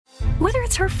Whether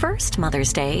it's her first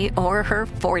Mother's Day or her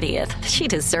 40th, she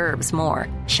deserves more.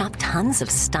 Shop tons of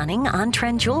stunning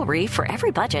on-trend jewelry for every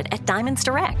budget at Diamonds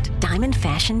Direct. Diamond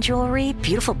fashion jewelry,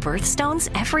 beautiful birthstones,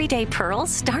 everyday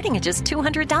pearls starting at just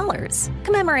 $200.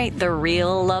 Commemorate the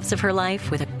real loves of her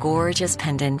life with a gorgeous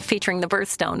pendant featuring the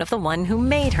birthstone of the one who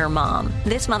made her mom.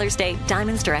 This Mother's Day,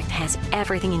 Diamonds Direct has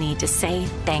everything you need to say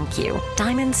thank you.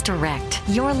 Diamonds Direct.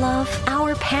 Your love,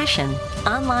 our passion.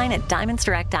 Online at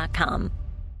diamondsdirect.com.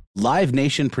 Live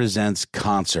Nation presents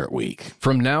Concert Week.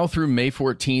 From now through May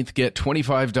 14th, get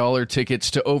 $25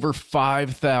 tickets to over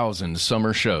 5,000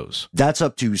 summer shows. That's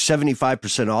up to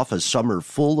 75% off a summer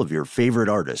full of your favorite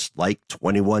artists, like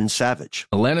 21 Savage,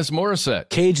 Alanis Morissette,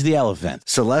 Cage the Elephant,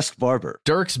 Celeste Barber,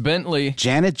 Dierks Bentley,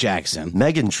 Janet Jackson,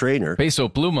 Meghan Trainor, Peso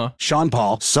Pluma, Sean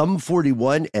Paul, Sum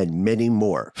 41, and many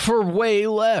more. for way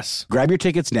less. Grab your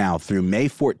tickets now through May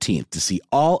 14th to see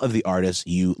all of the artists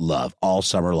you love all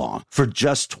summer long. For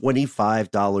just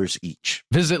 $25 each.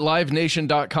 Visit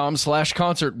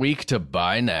livenation.com/concert week to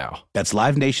buy now. That's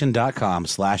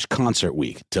livenation.com/concert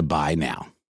week to buy now.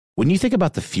 When you think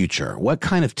about the future, what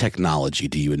kind of technology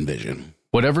do you envision?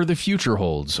 Whatever the future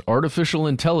holds, artificial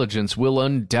intelligence will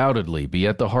undoubtedly be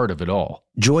at the heart of it all.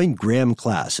 Join Graham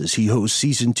Class as he hosts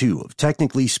Season 2 of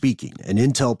Technically Speaking, an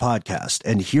Intel podcast,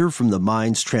 and hear from the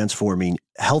minds transforming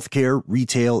healthcare,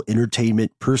 retail,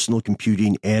 entertainment, personal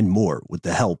computing, and more with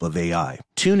the help of AI.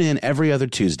 Tune in every other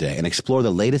Tuesday and explore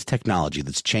the latest technology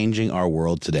that's changing our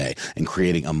world today and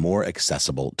creating a more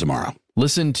accessible tomorrow.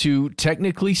 Listen to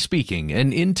Technically Speaking,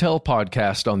 an Intel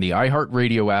podcast on the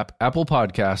iHeartRadio app, Apple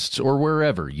Podcasts, or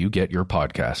wherever you get your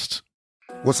podcasts.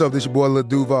 What's up, this your boy Lil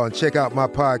Duval, and check out my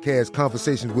podcast,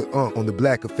 Conversations with Unc, on the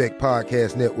Black Effect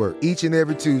Podcast Network. Each and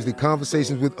every Tuesday,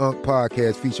 Conversations with Unc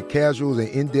podcast feature casuals and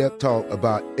in-depth talk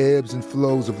about ebbs and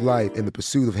flows of life and the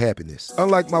pursuit of happiness.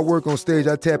 Unlike my work on stage,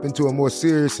 I tap into a more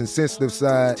serious and sensitive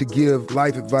side to give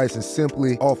life advice and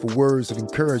simply offer words of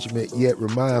encouragement, yet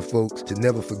remind folks to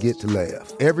never forget to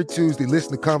laugh. Every Tuesday,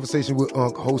 listen to Conversation with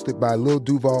Unc, hosted by Lil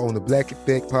Duval on the Black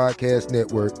Effect Podcast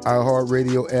Network,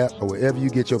 iHeartRadio app, or wherever you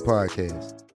get your podcasts.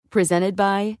 Presented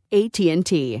by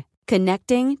AT&T.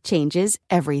 Connecting changes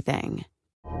everything.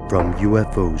 From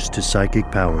UFOs to psychic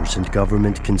powers and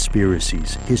government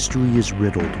conspiracies, history is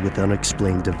riddled with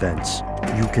unexplained events.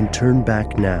 You can turn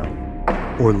back now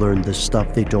or learn the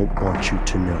stuff they don't want you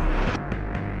to know.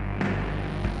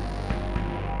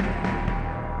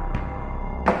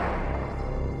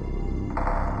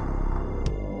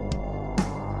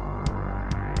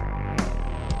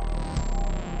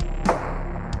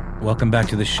 Welcome back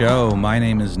to the show. My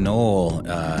name is Noel,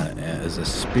 as a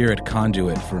spirit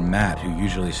conduit for Matt, who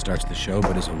usually starts the show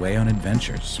but is away on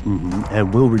adventures.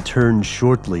 And we'll return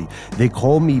shortly. They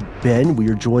call me Ben. We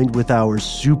are joined with our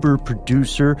super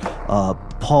producer,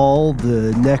 Paul,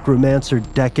 the necromancer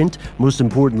Decant. Most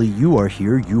importantly, you are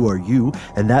here, you are you,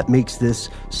 and that makes this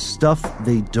stuff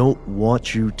they don't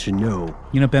want you to know.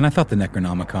 You know, Ben, I thought the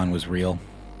Necronomicon was real.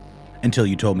 Until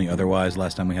you told me otherwise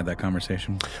last time we had that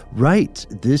conversation. Right.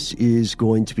 This is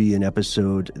going to be an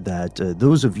episode that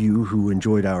those of you who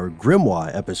enjoyed our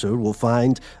Grimoire episode will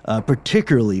find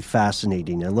particularly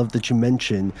fascinating. I love that you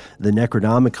mentioned the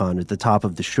Necronomicon at the top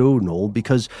of the show, Noel,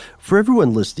 because for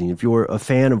everyone listening, if you're a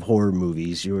fan of horror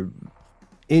movies, you're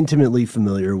intimately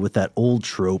familiar with that old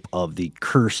trope of the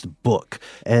cursed book.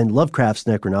 And Lovecraft's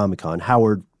Necronomicon,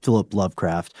 Howard Philip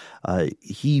Lovecraft,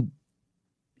 he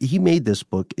made this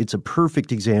book. It's a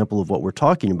perfect example of what we're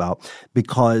talking about,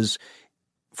 because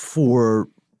for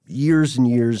years and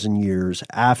years and years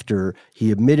after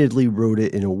he admittedly wrote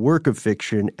it in a work of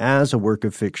fiction, as a work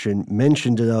of fiction,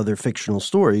 mentioned in other fictional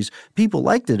stories, people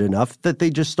liked it enough that they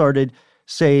just started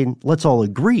saying, let's all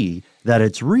agree that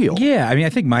it's real. Yeah, I mean, I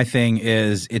think my thing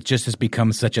is it just has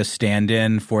become such a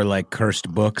stand-in for, like, cursed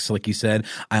books, like you said.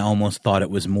 I almost thought it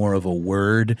was more of a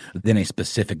word than a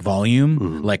specific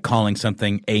volume, like calling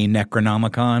something a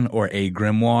Necronomicon or a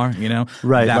grimoire, you know?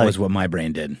 Right. That was what my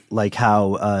brain did. Like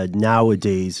how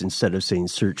nowadays, instead of saying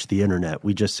search the internet,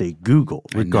 we just say Google,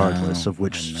 regardless of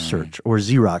which search, or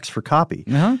Xerox for copy.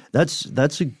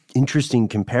 That's a interesting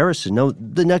comparison. Now,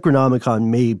 the Necronomicon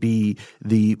may be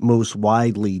the most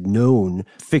widely known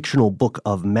fictional book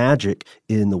of magic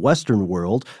in the Western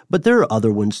world, but there are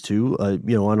other ones too.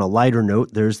 On a lighter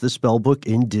note, there's the spell book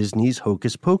in Disney's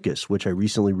Hocus Pocus, which I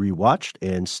recently rewatched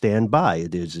and stand by.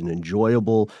 It is an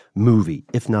enjoyable movie,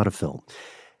 if not a film.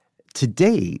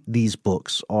 Today, these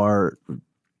books are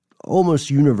almost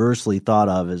universally thought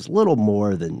of as little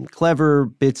more than clever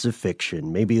bits of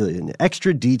fiction, maybe an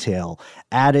extra detail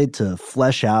added to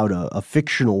flesh out a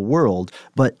fictional world.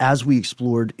 But as we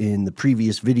explored in the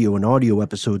previous video and audio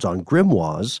episodes on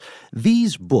grimoires,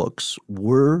 these books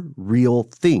were real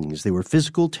things. They were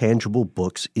physical, tangible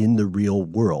books in the real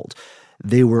world.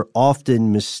 They were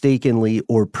often mistakenly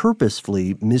or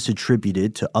purposefully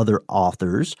misattributed to other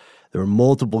authors. There were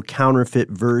multiple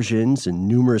counterfeit versions, and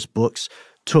numerous books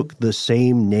took the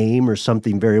same name or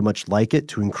something very much like it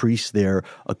to increase their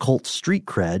occult street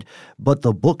cred, but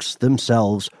the books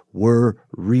themselves were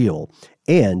real.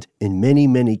 And in many,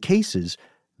 many cases,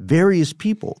 various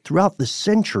people throughout the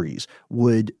centuries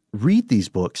would read these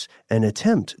books and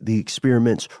attempt the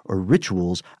experiments or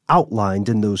rituals outlined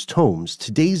in those tomes.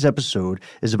 Today's episode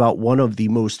is about one of the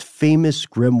most famous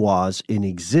grimoires in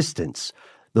existence,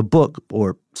 the book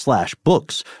or /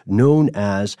 books known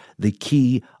as the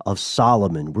Key of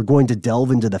Solomon. We're going to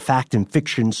delve into the fact and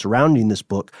fiction surrounding this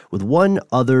book with one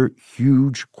other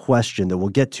huge question that we'll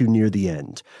get to near the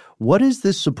end. What is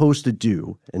this supposed to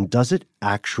do, and does it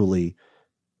actually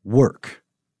work?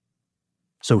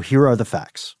 So here are the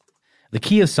facts. The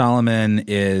Key of Solomon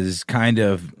is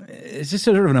it's just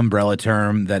sort of an umbrella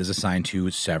term that is assigned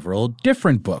to several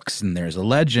different books. And there's a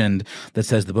legend that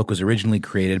says the book was originally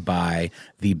created by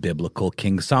the biblical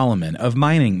King Solomon of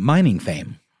mining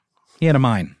fame. He had a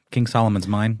mine, King Solomon's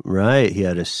mine. Right. He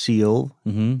had a seal.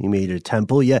 Mm-hmm. He made a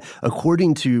temple. Yeah.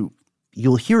 According to,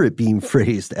 you'll hear it being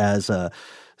phrased as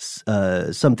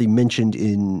something mentioned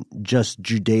in just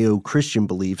Judeo-Christian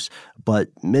beliefs, but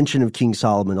mention of King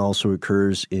Solomon also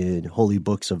occurs in holy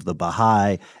books of the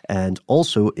Baha'i and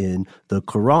also in the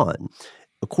Quran.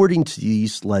 According to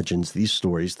these legends, these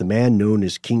stories, the man known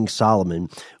as King Solomon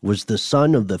was the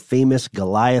son of the famous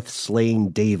Goliath-slaying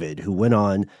David, who went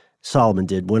on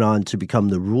to become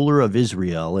the ruler of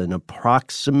Israel in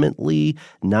approximately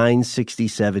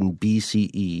 967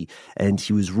 BCE, and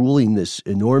he was ruling this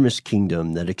enormous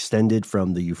kingdom that extended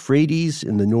from the Euphrates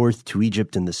in the north to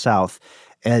Egypt in the south.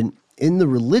 And in the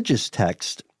religious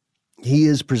text, he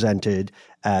is presented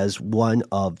as one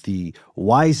of the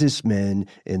wisest men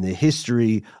in the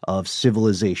history of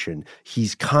civilization.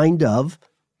 He's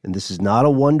and this is not a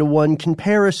one-to-one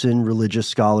comparison, religious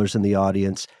scholars in the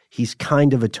audience, he's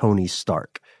kind of a Tony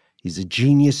Stark. He's a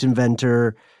genius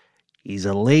inventor. He's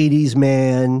a ladies'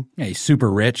 man. Yeah, he's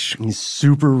super rich.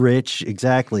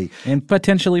 Exactly. And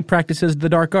potentially practices the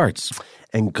dark arts.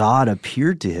 And God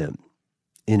appeared to him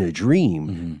in a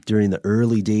dream during the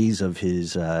early days of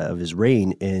his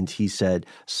reign, and he said,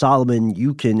 "Solomon,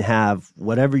 you can have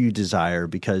whatever you desire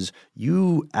because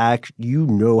you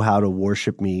know how to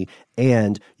worship me,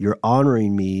 and you're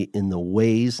honoring me in the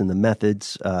ways and the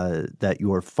methods that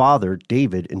your father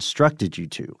David instructed you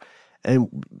to."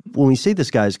 And when we say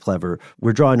this guy's clever,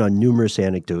 we're drawing on numerous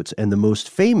anecdotes, and the most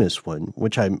famous one,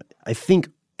 which I think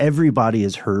everybody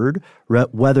has heard,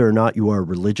 whether or not you are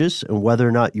religious and whether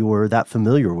or not you are that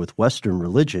familiar with Western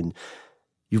religion,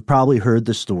 you've probably heard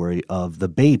the story of the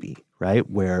baby, right?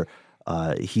 Where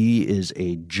he is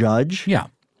a judge. Yeah.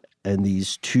 And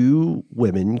these two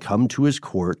women come to his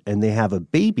court and they have a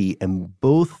baby, and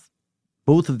both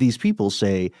of these people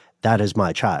say, "That is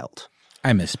my child."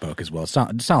 I misspoke as well.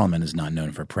 Solomon is not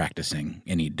known for practicing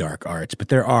any dark arts, but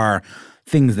there are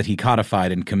things that he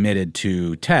codified and committed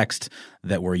to text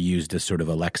that were used as sort of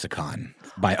a lexicon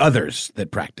by others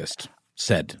that practiced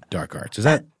said dark arts. Is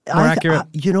that more accurate?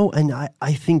 And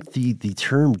I think the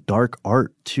term dark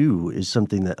art, too, is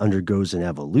something that undergoes an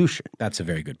evolution. That's a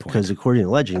very good point. Because according to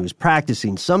legend, he was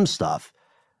practicing some stuff,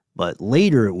 but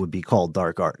later it would be called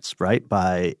dark arts, right,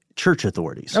 by church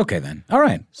authorities. Okay, then. All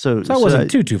right. So I wasn't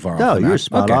too far off. No, you're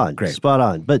spot on. Great. Spot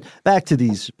on. But back to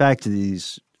these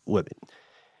women.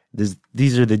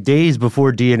 These are the days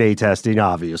before DNA testing,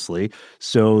 obviously.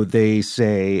 So they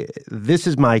say, "This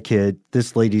is my kid,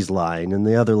 this lady's lying." And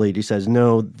the other lady says,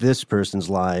 "No, this person's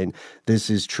lying. This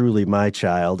is truly my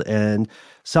child." And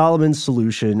Solomon's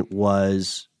solution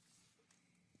was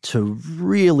to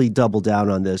really double down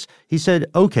on this. He said,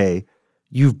 "Okay,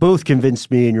 you've both convinced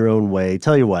me in your own way.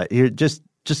 Tell you what, here, just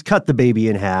cut the baby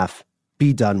in half,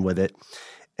 be done with it."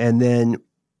 And then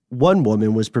one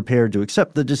woman was prepared to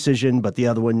accept the decision, but the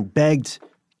other one begged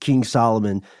King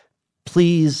Solomon,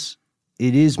 "Please,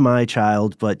 it is my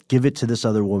child, but give it to this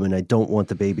other woman. I don't want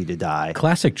the baby to die."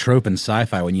 Classic trope in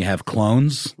sci-fi when you have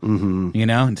clones, and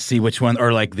to see which one,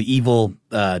 or like the evil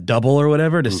double or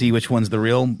whatever, to see which one's the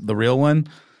real one.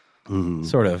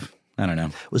 Sort of. I don't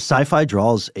know. Well, sci-fi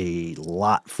draws a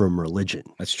lot from religion.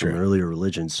 That's true. From earlier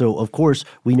religion. So, of course,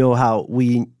 we know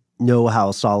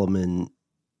how Solomon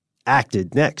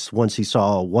acted next once he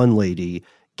saw one lady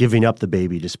giving up the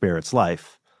baby to spare its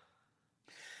life.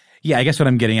 Yeah, I guess what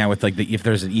I'm getting at with if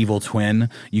there's an evil twin,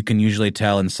 you can usually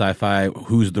tell in sci-fi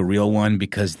who's the real one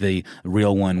because the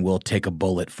real one will take a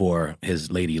bullet for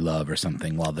his lady love or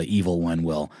something, while the evil one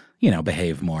will,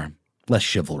 behave more, less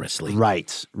chivalrously.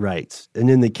 Right. And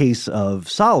in the case of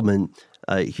Solomon,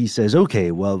 he says,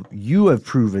 okay, well, you have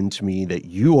proven to me that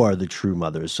you are the true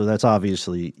mother, so that's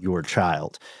obviously your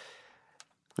child.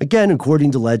 Again,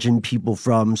 according to legend, people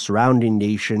from surrounding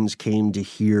nations came to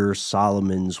hear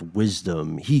Solomon's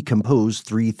wisdom. He composed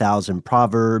 3,000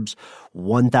 proverbs,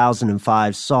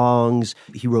 1,005 songs.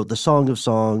 He wrote the Song of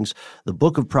Songs, the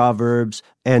Book of Proverbs,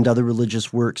 and other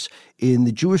religious works. In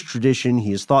the Jewish tradition,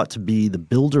 he is thought to be the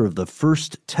builder of the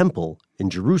first temple in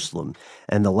Jerusalem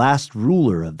and the last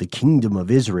ruler of the kingdom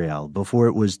of Israel before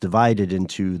it was divided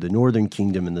into the northern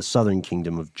kingdom and the southern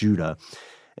kingdom of Judah.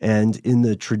 And in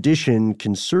the tradition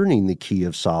concerning the Key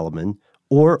of Solomon,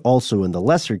 or also in the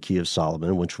Lesser Key of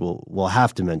Solomon, which we'll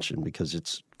have to mention because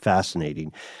it's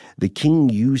fascinating, the king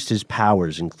used his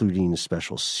powers, including a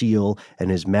special seal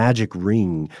and his magic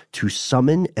ring, to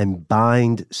summon and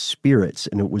bind spirits.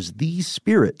 And it was these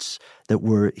spirits that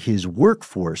were his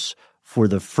workforce for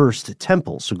the first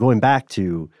temple. So going back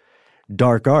to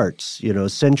dark arts,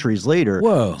 centuries later,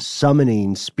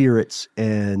 summoning spirits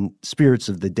and spirits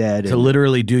of the dead. To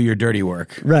literally do your dirty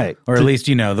work. Right. Or at least,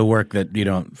 the work that you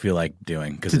don't feel like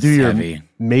doing because it's heavy. Your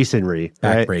masonry.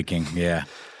 Backbreaking, right? Yeah.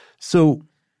 So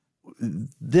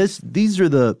these are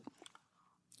the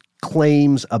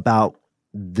claims about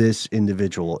this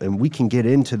individual, and we can get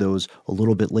into those a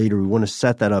little bit later. We want to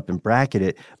set that up and bracket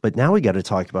it, but now we got to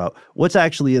talk about what's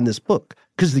actually in this book,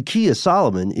 because the Key of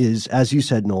Solomon is, as you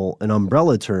said, Noel, an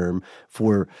umbrella term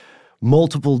for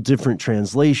multiple different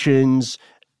translations,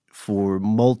 for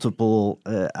multiple,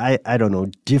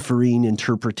 differing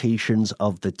interpretations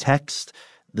of the text.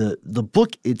 The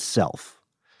book itself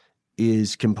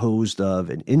is composed of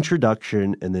an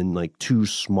introduction and then two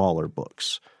smaller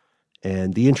books.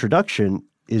 And the introduction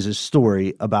is a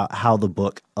story about how the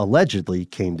book allegedly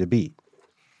came to be.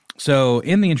 So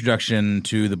in the introduction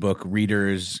to the book,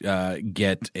 readers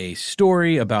get a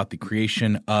story about the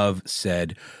creation of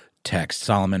said text.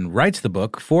 Solomon writes the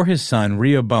book for his son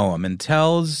Rehoboam and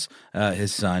tells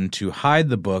his son to hide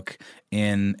the book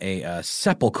in a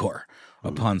sepulcher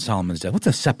upon Solomon's death. What's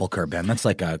a sepulcher, Ben? That's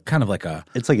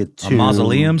it's like a tomb. A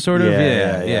mausoleum, sort of?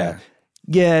 Yeah.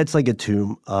 Yeah, it's like a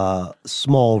tomb,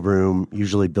 small room,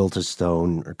 usually built of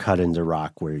stone or cut into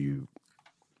rock where you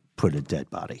put a dead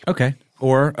body. Okay.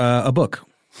 Or a book.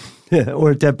 Or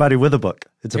a dead body with a book.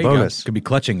 It's a bonus. Could be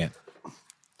clutching it.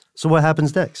 So what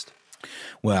happens next?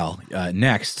 Well,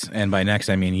 next, and by next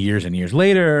I mean years and years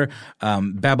later,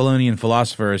 Babylonian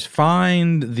philosophers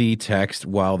find the text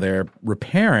while they're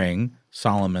repairing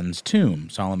Solomon's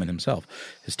tomb, Solomon himself,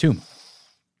 his tomb.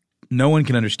 No one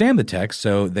can understand the text,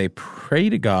 so they pray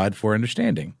to God for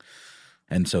understanding.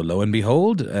 And so lo and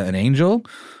behold, an angel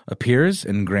appears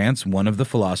and grants one of the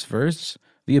philosophers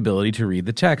the ability to read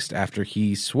the text after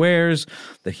he swears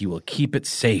that he will keep it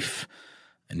safe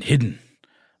and hidden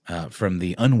from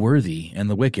the unworthy and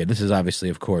the wicked. This is obviously,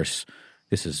 of course,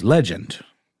 this is legend,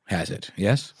 has it,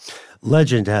 yes?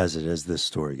 Legend has it, as this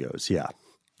story goes, yeah.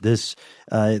 This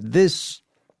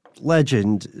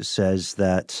legend says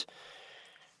that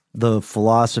the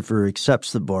philosopher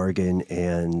accepts the bargain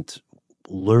and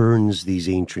learns these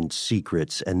ancient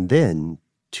secrets, and then,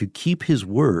 to keep his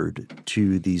word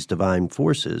to these divine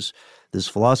forces, this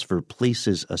philosopher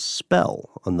places a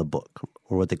spell on the book,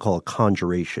 or what they call a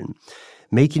conjuration,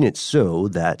 making it so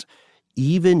that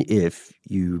even if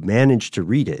you manage to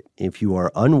read it, if you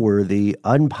are unworthy,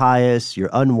 unpious, you're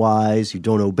unwise, you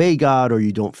don't obey God, or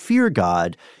you don't fear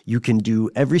God, you can do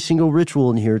every single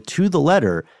ritual in here to the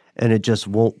letter, and it just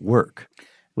won't work,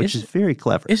 which is very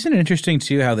clever. Isn't it interesting,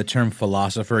 too, how the term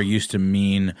philosopher used to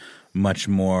mean much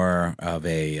more of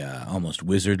a almost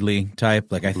wizardly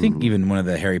type? Like I think even one of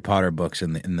the Harry Potter books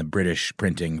in the British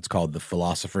printing, it's called the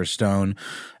Philosopher's Stone,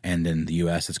 and in the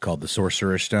U.S. it's called the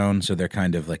Sorcerer's Stone, so they're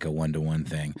kind of like a one-to-one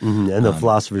thing. And the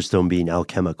Philosopher's Stone being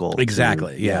alchemical.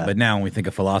 Exactly, yeah. But now when we think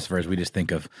of philosophers, we just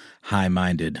think of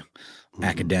high-minded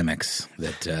academics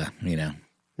that,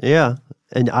 Yeah.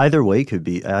 And either way could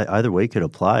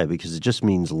apply because it just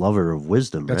means lover of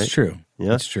wisdom, right? That's true.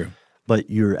 Yeah? That's true. But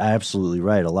you're absolutely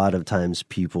right. A lot of times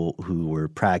people who were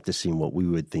practicing what we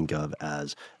would think of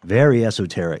as very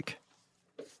esoteric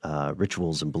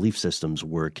rituals and belief systems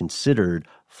were considered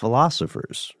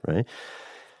philosophers, right?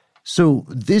 So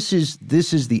this is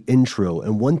the intro.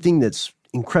 And one thing that's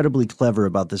incredibly clever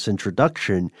about this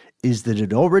introduction is that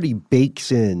it already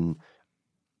bakes in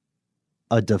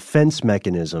a defense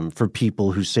mechanism for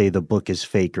people who say the book is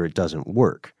fake or it doesn't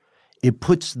work. It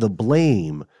puts the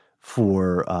blame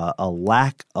for a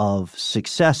lack of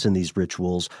success in these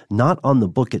rituals not on the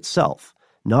book itself,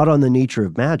 not on the nature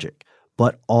of magic,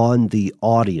 but on the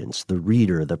audience, the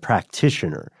reader, the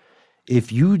practitioner.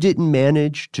 If you didn't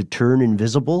manage to turn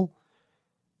invisible,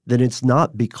 then it's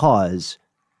not because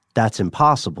that's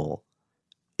impossible.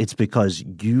 It's because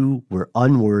you were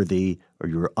unworthy or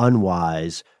you were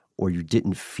unwise or you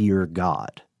didn't fear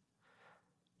God,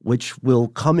 which will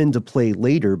come into play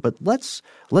later. But let's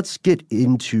get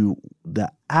into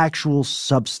the actual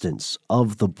substance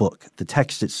of the book, the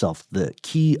text itself, the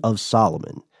Key of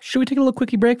Solomon. Should we take a little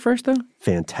quickie break first, though?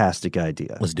 Fantastic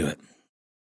idea. Let's do it.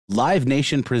 Live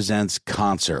Nation presents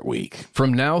Concert Week.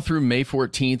 From now through May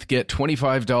 14th, get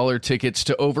 $25 tickets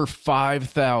to over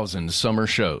 5,000 summer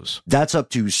shows. That's up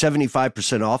to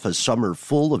 75% off a summer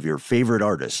full of your favorite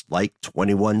artists, like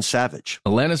 21 Savage,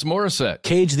 Alanis Morissette,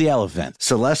 Cage the Elephant,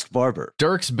 Celeste Barber,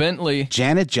 Dierks Bentley,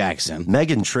 Janet Jackson,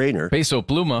 Meghan Trainor, Peso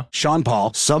Pluma, Sean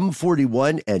Paul, Sum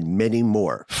 41, and many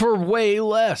more. for way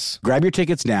less. Grab your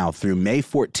tickets now through May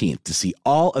 14th to see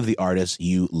all of the artists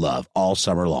you love all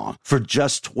summer long. For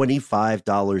just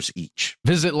 $25 each.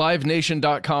 Visit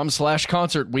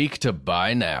livenation.com/Concert Week to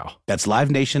buy now. That's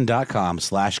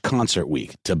livenation.com/Concert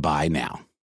Week to buy now.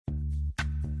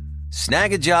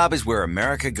 Snag a Job is where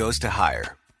America goes to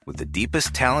hire, with the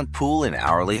deepest talent pool in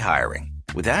hourly hiring.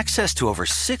 With access to over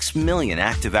 6 million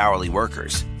active hourly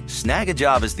workers, Snag a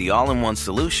Job is the all-in-one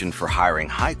solution for hiring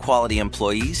high-quality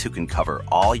employees who can cover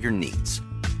all your needs.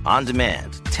 On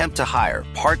demand, temp to hire,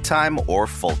 part-time or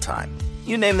full-time.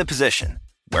 You name the position.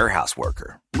 Warehouse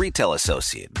worker, retail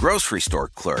associate, grocery store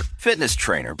clerk, fitness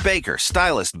trainer, baker,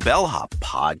 stylist, bellhop,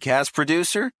 podcast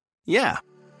producer. Yeah,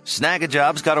 Snag a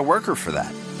Job's got a worker for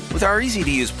that. With our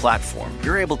easy-to-use platform,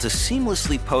 you're able to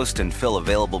seamlessly post and fill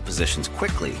available positions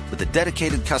quickly with a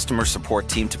dedicated customer support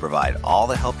team to provide all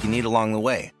the help you need along the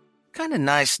way. Kind of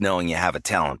nice knowing you have a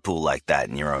talent pool like that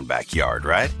in your own backyard,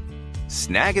 right?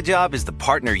 Snag a Job is the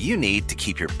partner you need to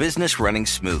keep your business running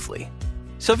smoothly.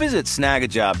 So visit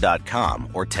snagajob.com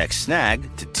or text SNAG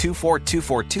to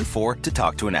 242424 to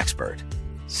talk to an expert.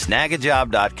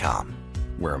 Snagajob.com,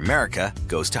 where America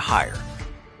goes to hire.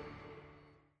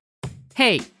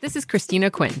 Hey, this is Christina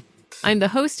Quinn. I'm the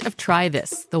host of Try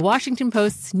This, the Washington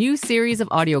Post's new series of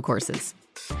audio courses.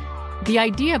 The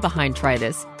idea behind Try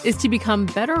This is to become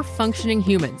better functioning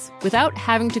humans without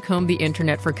having to comb the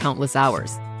internet for countless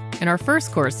hours. In our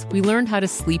first course, we learned how to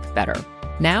sleep better.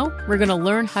 Now, we're going to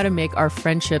learn how to make our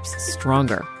friendships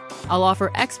stronger. I'll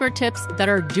offer expert tips that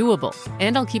are doable,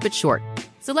 and I'll keep it short.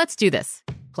 So let's do this.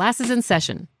 Class is in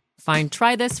session. Find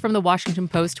Try This from the Washington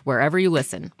Post wherever you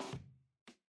listen.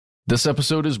 This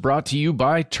episode is brought to you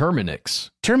by Terminix.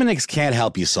 Terminix can't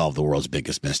help you solve the world's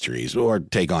biggest mysteries or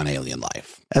take on alien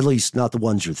life. At least not the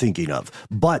ones you're thinking of.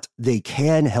 But they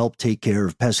can help take care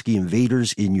of pesky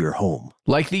invaders in your home.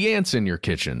 Like the ants in your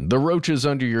kitchen, the roaches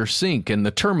under your sink, and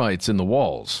the termites in the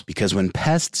walls. Because when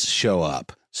pests show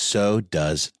up, so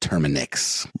does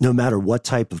Terminix. No matter what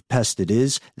type of pest it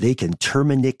is, they can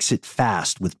Terminix it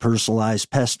fast with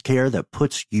personalized pest care that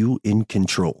puts you in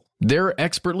control. Their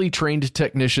expertly trained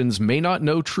technicians may not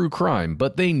know true crime,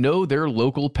 but they know their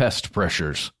local pest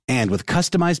pressures. And with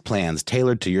customized plans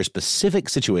tailored to your specific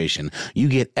situation, you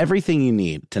get everything you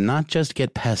need to not just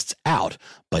get pests out,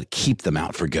 but keep them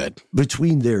out for good.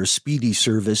 Between their speedy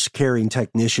service, caring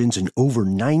technicians, and over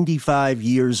 95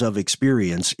 years of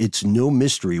experience, it's no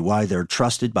mystery why they're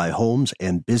trusted by homes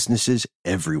and businesses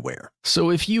everywhere. So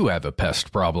if you have a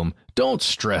pest problem, don't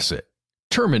stress it.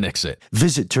 Terminix it.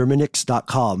 Visit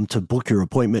Terminix.com to book your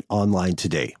appointment online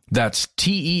today. That's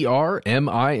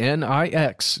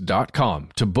TERMINIX.com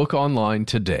to book online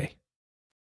today.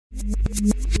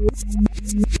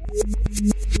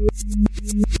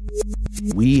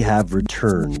 We have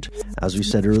returned. As we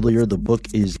said earlier, the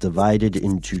book is divided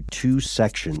into two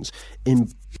sections. In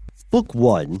book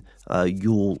one,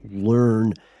 you'll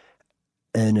learn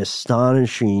an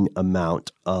astonishing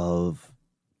amount of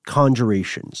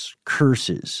conjurations,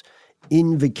 curses,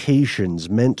 invocations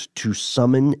meant to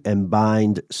summon and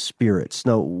bind spirits.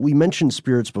 Now, we mentioned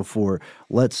spirits before.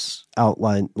 Let's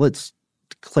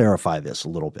clarify this a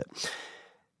little bit.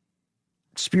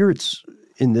 Spirits,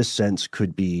 in this sense,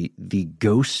 could be the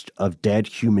ghost of dead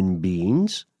human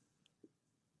beings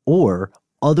or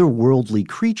otherworldly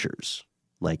creatures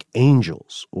like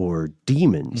angels or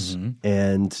demons. Mm-hmm.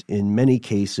 And in many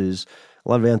cases, a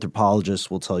lot of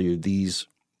anthropologists will tell you these,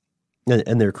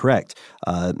 and they're correct,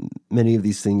 many of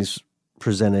these things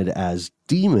presented as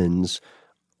demons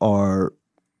are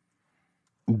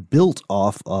built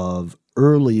off of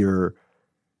earlier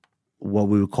what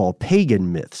we would call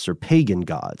pagan myths or pagan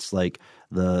gods, like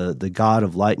the god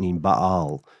of lightning,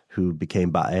 Baal, who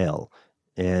became Baal.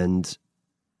 And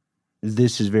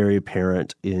this is very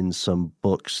apparent in some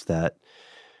books that,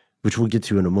 which we'll get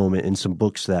to in a moment, in some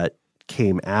books that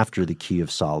came after the Key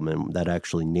of Solomon that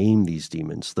actually named these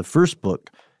demons. The first book,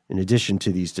 in addition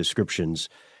to these descriptions,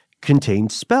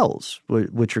 contained spells,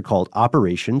 which are called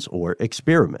operations or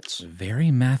experiments. Very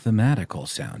mathematical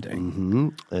sounding.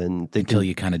 Mm-hmm. And until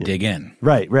you kind of dig in.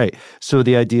 Right. So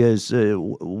the idea is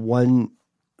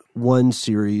one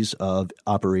series of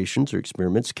operations or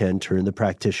experiments can turn the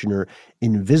practitioner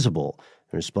invisible.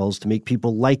 There's spells to make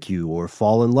people like you or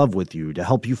fall in love with you, to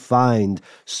help you find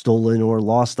stolen or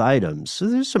lost items. So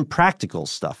there's some practical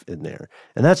stuff in there.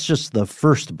 And that's just the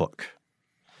first book.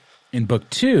 In book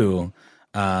 2,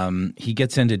 he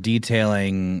gets into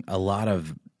detailing a lot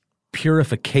of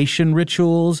purification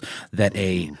rituals that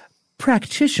a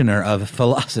practitioner of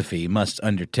philosophy must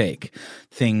undertake.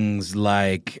 Things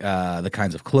like the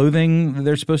kinds of clothing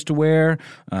they're supposed to wear,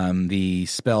 the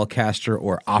spellcaster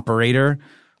or operator.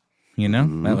 You know,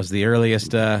 that was the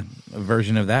earliest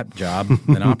version of that job,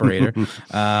 an operator.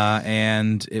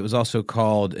 And it was also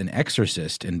called an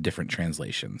exorcist in different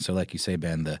translations. So like you say,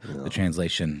 Ben, the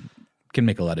translation can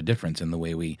make a lot of difference in the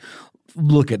way we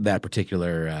look at that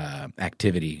particular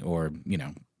activity or,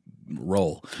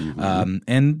 role.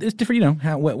 And it's different,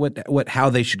 how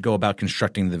they should go about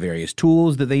constructing the various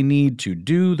tools that they need to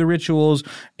do the rituals,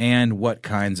 and what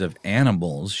kinds of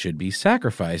animals should be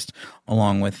sacrificed,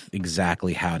 along with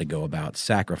exactly how to go about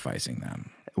sacrificing them.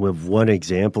 We have one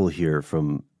example here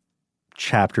from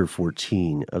chapter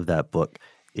 14 of that book.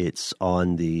 It's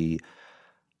on the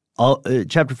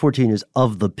chapter 14 is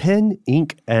of the pen,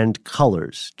 ink, and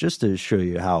colors, just to show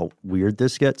you how weird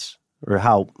this gets, or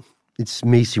how it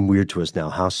may seem weird to us now,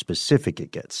 how specific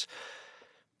it gets.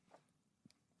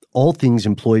 All things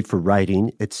employed for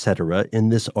writing, etc., in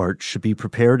this art should be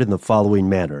prepared in the following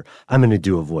manner. I'm going to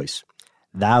do a voice.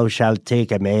 Thou shalt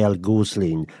take a male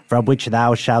gosling, from which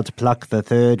thou shalt pluck the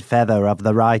third feather of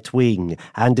the right wing,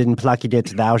 and in plucking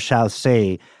it thou shalt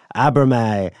say,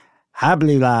 Abramai,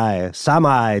 Hablilai,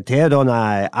 Samai,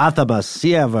 Teodonai, Athamas,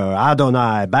 Siever,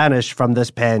 Adonai, banish from this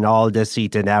pen all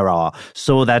deceit and error,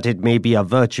 so that it may be a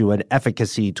virtue and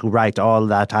efficacy to write all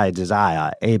that I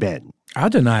desire. Amen.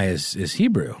 Adonai is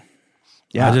Hebrew.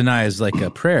 Yeah. Adonai is like a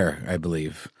prayer, I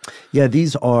believe. Yeah,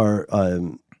 these are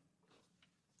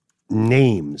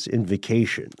names,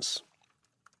 invocations.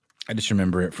 I just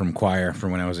remember it from choir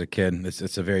from when I was a kid.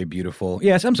 It's a very beautiful.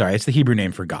 Yes, I'm sorry. It's the Hebrew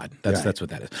name for God. That's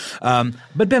what that is.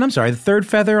 But Ben, I'm sorry. The third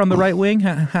feather on the right wing.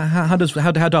 How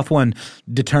doth one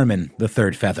determine the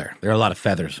third feather? There are a lot of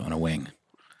feathers on a wing.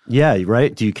 Yeah,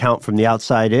 right. Do you count from the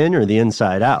outside in or the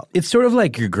inside out? It's sort of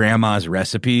like your grandma's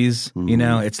recipes.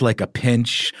 Mm-hmm. It's like a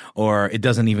pinch, or it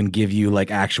doesn't even give you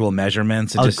like actual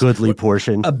measurements. It's just goodly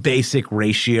portion, a basic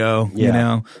ratio.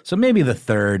 So maybe the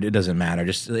third. It doesn't matter.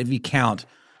 Just if you count.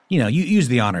 You use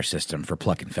the honor system for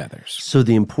plucking feathers. So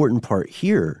the important part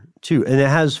here, too, and it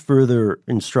has further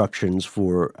instructions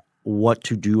for what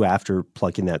to do after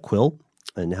plucking that quill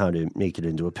and how to make it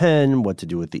into a pen, what to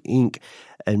do with the ink.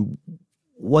 And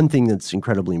one thing that's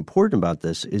incredibly important about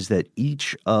this is that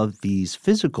each of these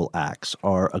physical acts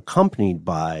are accompanied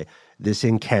by this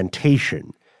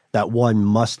incantation that one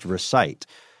must recite.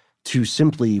 To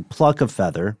simply pluck a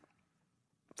feather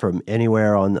from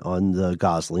anywhere on the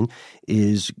gosling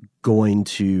is going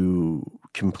to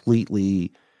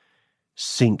completely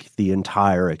sink the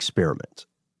entire experiment.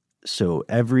 So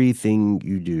everything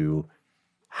you do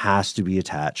has to be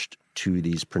attached to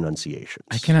these pronunciations.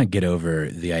 I cannot get over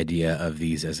the idea of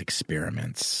these as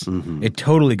experiments. Mm-hmm. It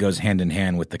totally goes hand in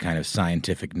hand with the kind of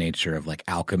scientific nature of like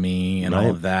alchemy and all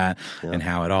of that, and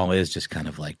how it all is just kind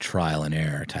of like trial and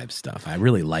error type stuff. I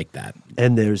really like that.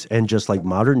 And just like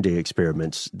modern day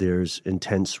experiments, there's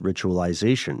intense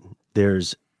ritualization.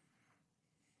 There's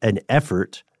an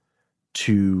effort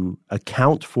to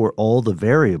account for all the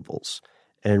variables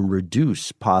and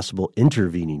reduce possible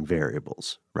intervening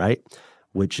variables, right?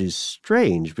 Which is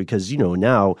strange because,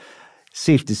 now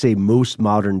safe to say most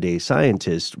modern day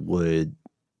scientists would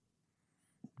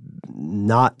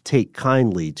not take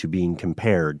kindly to being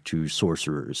compared to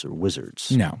sorcerers or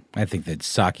wizards. No, I think they'd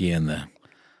sock you in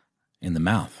the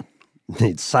mouth.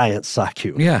 They'd science sock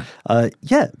you. Yeah.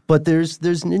 But there's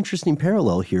an interesting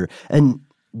parallel here. And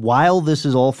while this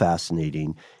is all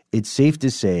fascinating, it's safe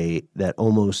to say that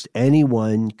almost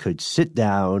anyone could sit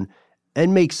down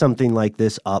and make something like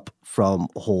this up from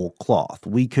whole cloth.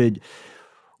 We could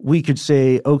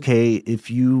say, okay, if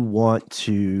you want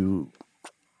to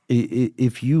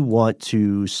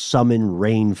summon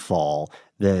rainfall,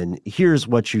 then here's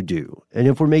what you do. And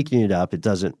if we're making it up, it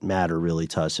doesn't matter really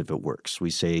to us if it works. We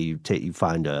say you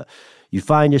find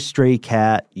a stray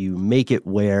cat, you make it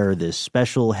wear this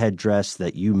special headdress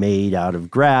that you made out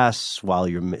of grass while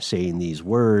you're saying these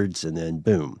words, and then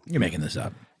boom. You're making this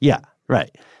up. Yeah,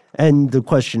 right. And the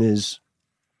question is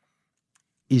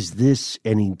this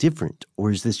any different,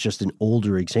 or is this just an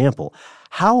older example?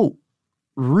 How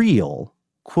real,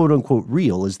 quote unquote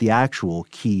real, is the actual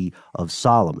Key of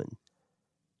Solomon?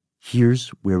 Here's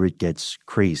where it gets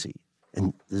crazy.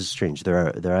 And this is strange.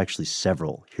 There are actually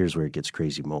several here's where it gets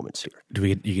crazy moments here.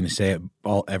 You going to say it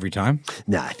every time?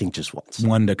 Nah, I think just once.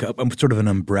 Sort of an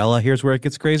umbrella, here's where it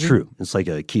gets crazy? True. It's like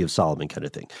a Key of Solomon kind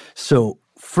of thing. So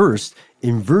first,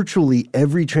 in virtually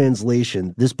every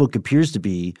translation, this book appears to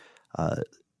be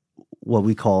what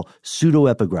we call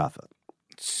pseudoepigrapha.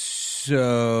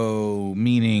 So,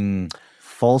 meaning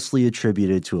falsely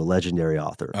attributed to a legitimate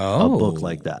author. A book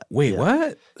like that. Wait,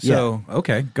 what? So,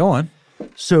 okay, go on.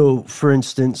 So, for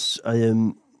instance,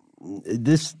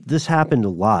 this happened a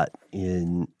lot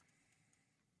in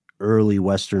early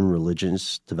Western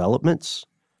religious developments.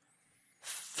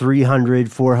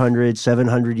 300, 400,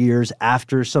 700 years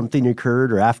after something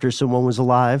occurred or after someone was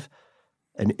alive,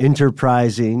 an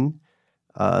enterprising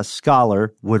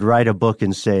scholar would write a book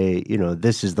and say,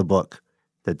 this is the book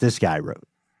that this guy wrote.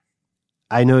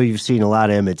 I know you've seen a lot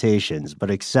of imitations,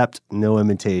 but accept no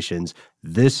imitations.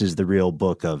 This is the real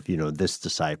book of, this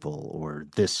disciple or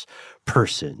this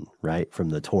person, right, from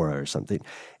the Torah or something.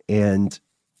 And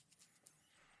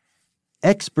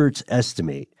experts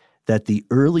estimate that the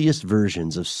earliest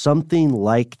versions of something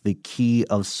like the Key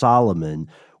of Solomon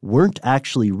weren't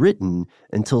actually written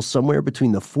until somewhere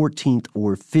between the 14th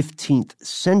or 15th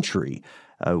century.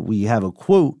 We have a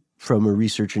quote from a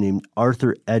researcher named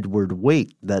Arthur Edward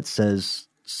Waite that says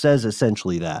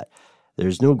essentially that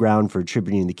there's no ground for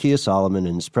attributing the Key of Solomon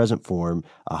in its present form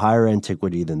a higher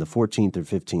antiquity than the 14th or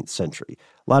 15th century.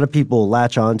 A lot of people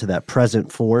latch on to that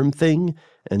present form thing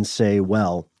and say,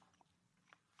 well,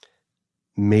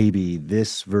 maybe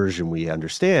this version we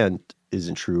understand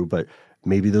isn't true, but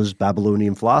maybe those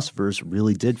Babylonian philosophers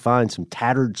really did find some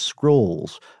tattered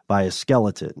scrolls by a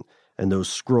skeleton, and those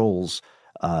scrolls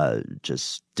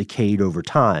just decayed over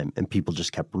time, and people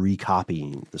just kept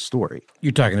recopying the story.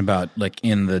 You're talking about like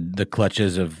in the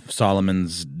clutches of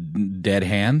Solomon's dead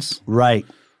hands, right?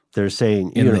 They're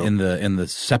saying in the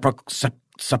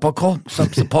sepulchre.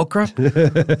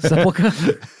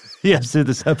 Yes, in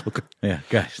the sepulchre. Yeah,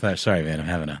 gosh, sorry, man.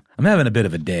 I'm having a bit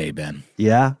of a day, Ben.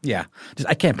 Yeah, yeah.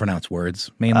 I can't pronounce words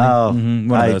mainly.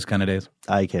 One of those kind of days.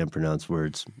 I can't pronounce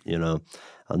words. I'll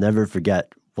never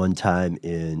forget one time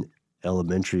in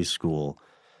elementary school,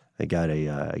 I got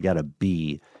a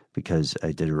B because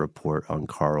I did a report on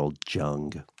Carl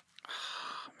Jung.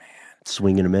 Oh, man.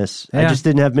 Swing and a miss. Yeah. I just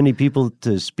didn't have many people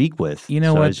to speak with. You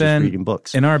know so what, I was Ben? Just reading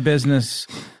books. In our business,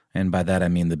 and by that I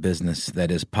mean the business that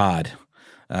is pod,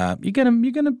 you're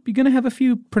gonna have a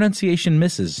few pronunciation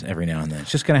misses every now and then.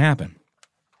 It's just gonna happen.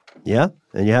 Yeah,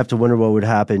 and you have to wonder what would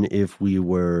happen if we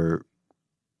were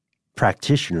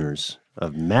practitioners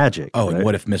of magic. Oh, right? And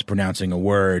what if mispronouncing a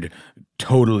word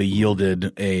totally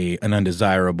yielded an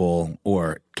undesirable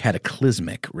or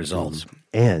cataclysmic result?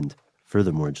 And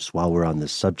furthermore, just while we're on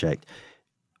this subject,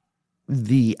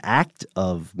 the act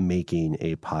of making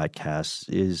a podcast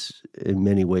is in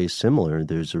many ways similar.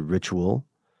 There's a ritual,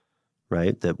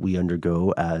 right, that we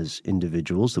undergo as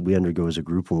individuals, that we undergo as a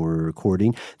group when we're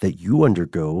recording, that you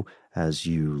undergo as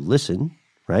you listen,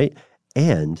 right?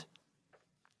 And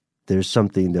there's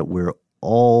something that we're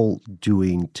all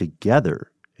doing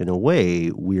together. In a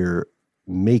way, we're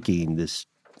making this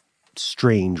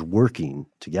strange working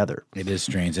together. It is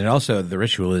strange. And also the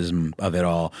ritualism of it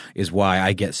all is why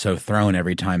I get so thrown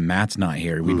every time Matt's not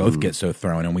here. We both get so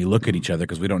thrown, and we look at each other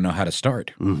because we don't know how to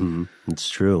start. Mm-hmm. It's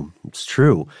true. It's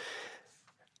true.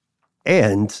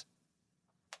 And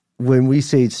when we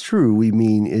say it's true, we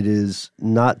mean it is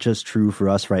not just true for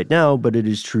us right now, but it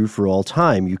is true for all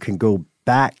time. You can go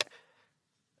back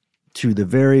to the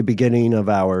very beginning of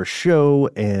our show,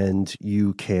 and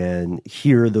you can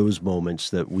hear those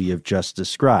moments that we have just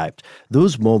described.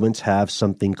 Those moments have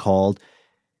something called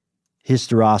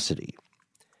historicity.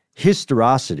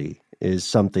 Historicity is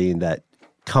something that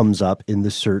comes up in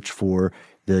the search for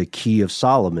the Key of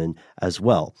Solomon as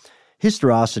well.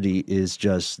 Historicity is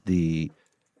just the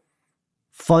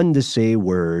fun-to-say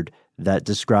word that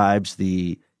describes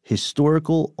the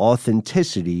historical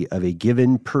authenticity of a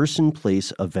given person,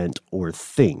 place, event, or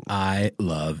thing. I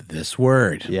love this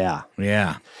word. Yeah.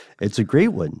 Yeah. It's a great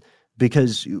one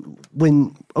because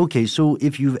so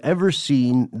if you've ever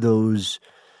seen those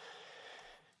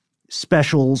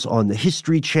specials on the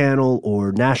History Channel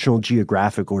or National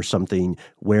Geographic or something,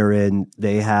 wherein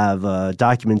they have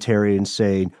documentarians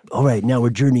saying, all right, now we're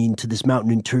journeying to this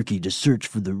mountain in Turkey to search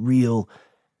for the real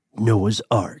Noah's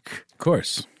Ark. Of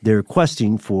course. They're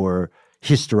questing for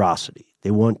historicity.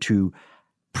 They want to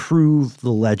prove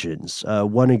the legends.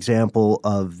 One example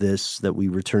of this that we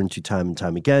return to time and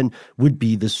time again would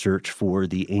be the search for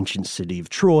the ancient city of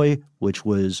Troy, which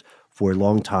was, for a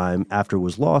long time after it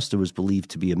was lost, it was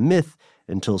believed to be a myth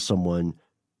until someone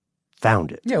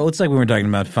found it. Yeah, well, it's like when we're talking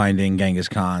about finding Genghis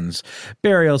Khan's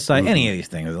burial site, any of these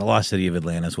things, the lost city of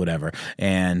Atlantis, whatever.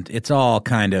 And it's all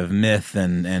kind of myth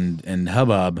and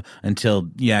hubbub until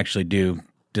you actually do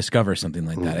discover something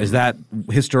like that. Is that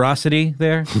historicity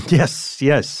there? Yes.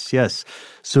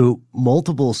 So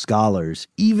multiple scholars,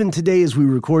 even today as we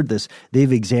record this,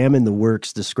 they've examined the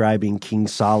works describing King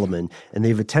Solomon, and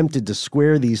they've attempted to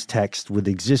square these texts with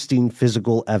existing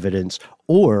physical evidence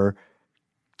or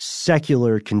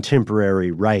secular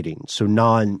contemporary writing, so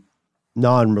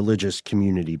non-religious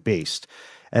community based.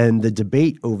 And the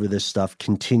debate over this stuff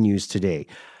continues today.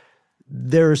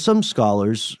 There are some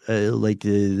scholars, like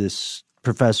this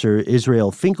Professor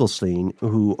Israel Finkelstein,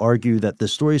 who argue that the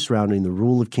stories surrounding the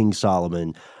rule of King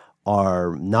Solomon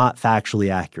are not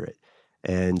factually accurate.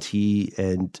 And he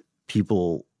and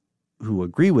people who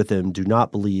agree with him do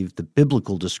not believe the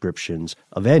biblical descriptions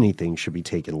of anything should be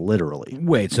taken literally.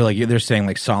 Wait, so like they're saying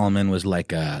like Solomon was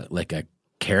like a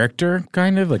character,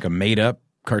 kind of like a made-up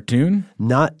cartoon?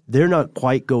 They're not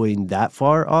quite going that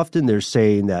far often. They're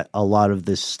saying that a lot of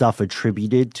this stuff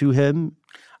attributed to him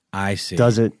I see.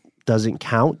 doesn't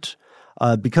count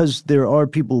because there are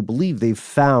people who believe they've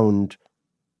found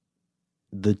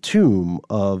the tomb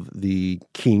of the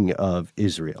king of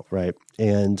Israel, right?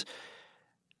 And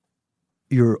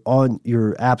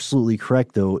you're absolutely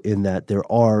correct, though, in that there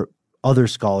are other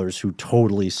scholars who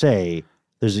totally say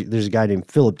there's a guy named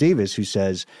Philip Davis who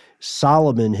says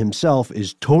Solomon himself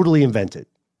is totally invented,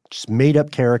 just made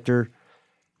up character,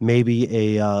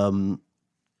 maybe a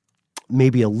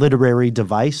literary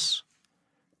device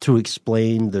to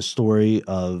explain the story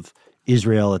of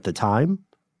Israel at the time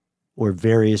or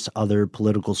various other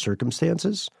political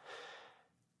circumstances.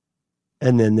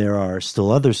 And then there are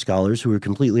still other scholars who are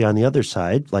completely on the other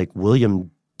side, like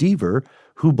William Dever,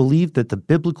 who believe that the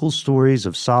biblical stories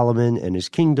of Solomon and his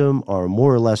kingdom are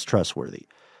more or less trustworthy.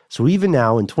 So even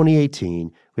now in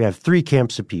 2018, we have three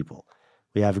camps of people.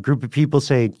 We have a group of people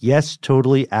saying, yes,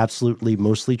 totally, absolutely,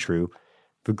 mostly true.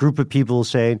 A group of people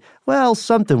saying, well,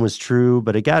 something was true,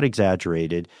 but it got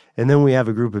exaggerated. And then we have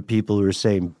a group of people who are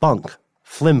saying bunk,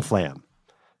 flim-flam,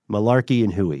 malarkey,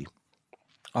 and hooey.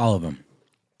 All of them.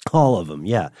 All of them,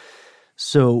 yeah.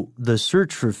 So the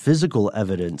search for physical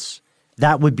evidence,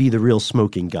 that would be the real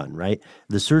smoking gun, right?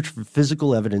 The search for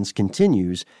physical evidence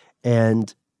continues,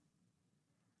 and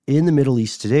in the Middle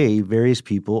East today, various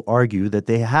people argue that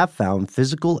they have found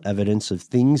physical evidence of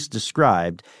things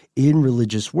described in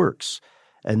religious works.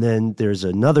 And then there's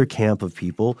another camp of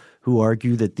people who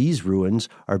argue that these ruins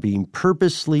are being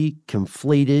purposely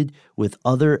conflated with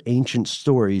other ancient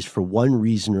stories for one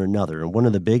reason or another. And one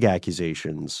of the big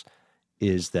accusations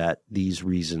is that these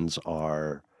reasons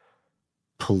are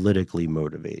politically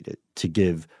motivated to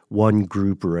give one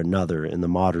group or another in the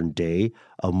modern day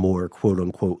a more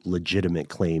quote-unquote legitimate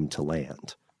claim to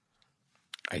land.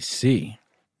 I see.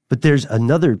 But there's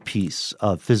another piece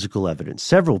of physical evidence,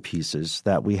 several pieces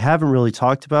that we haven't really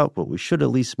talked about, but we should at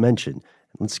least mention.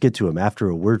 Let's get to them after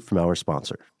a word from our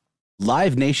sponsor.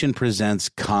 Live Nation presents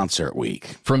Concert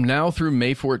Week. From now through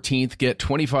May 14th, get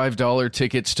 $25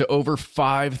 tickets to over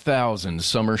 5,000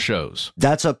 summer shows.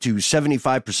 That's up to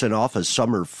 75% off a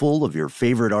summer full of your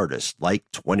favorite artists, like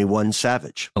 21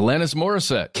 Savage, Alanis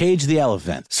Morissette, Cage the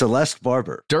Elephant, Celeste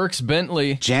Barber, Dierks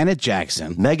Bentley, Janet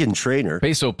Jackson, Meghan Trainor,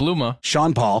 Peso Pluma,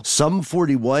 Sean Paul, Sum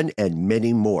 41, and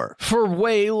many more. for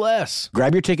way less.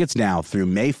 Grab your tickets now through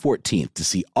May 14th to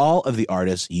see all of the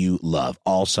artists you love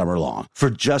all summer long. For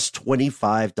just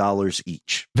 $25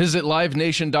 each. Visit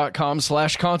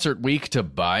livenation.com/Concert Week to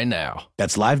buy now.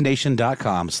 That's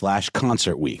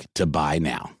livenation.com/Concert Week to buy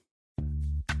now.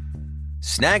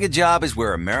 Snag a Job is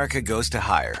where America goes to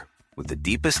hire, with the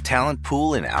deepest talent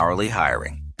pool in hourly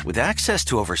hiring. With access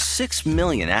to over 6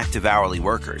 million active hourly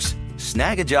workers,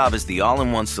 Snag a Job is the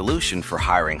all-in-one solution for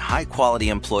hiring high-quality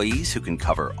employees who can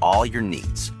cover all your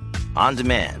needs. On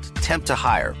demand, temp to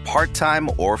hire, part-time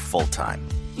or full-time.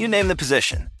 You name the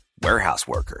position. Warehouse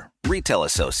worker, retail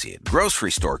associate,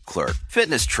 grocery store clerk,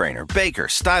 fitness trainer, baker,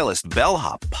 stylist,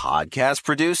 bellhop, podcast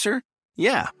producer?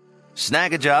 Yeah,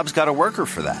 Snag a Job's got a worker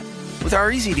for that. With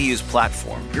our easy-to-use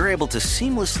platform, you're able to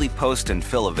seamlessly post and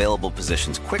fill available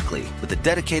positions quickly with a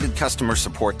dedicated customer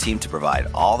support team to provide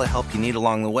all the help you need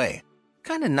along the way.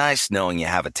 Kind of nice knowing you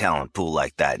have a talent pool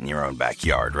like that in your own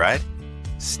backyard, right?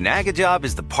 Snagajob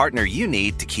is the partner you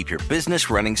need to keep your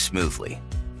business running smoothly.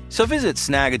 So visit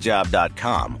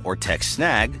snagajob.com or text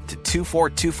snag to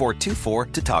 242424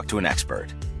 to talk to an expert.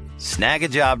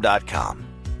 Snagajob.com,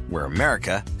 where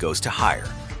America goes to hire.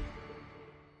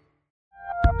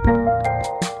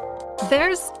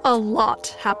 There's a lot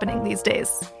happening these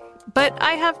days, but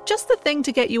I have just the thing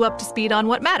to get you up to speed on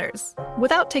what matters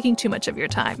without taking too much of your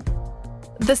time.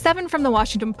 The 7 from the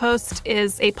Washington Post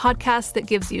is a podcast that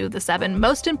gives you the 7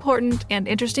 most important and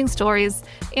interesting stories,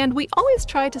 and we always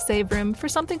try to save room for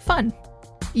something fun.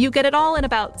 You get it all in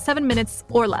about 7 minutes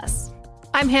or less.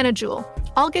 I'm Hannah Jewell.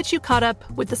 I'll get you caught up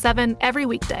with the 7 every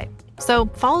weekday. So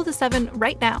follow the 7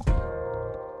 right now.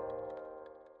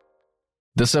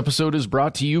 This episode is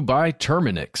brought to you by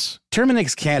Terminix.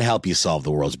 Terminix can't help you solve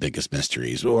the world's biggest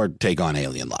mysteries or take on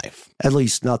alien life. At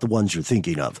least not the ones you're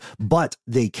thinking of. But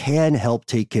they can help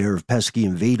take care of pesky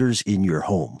invaders in your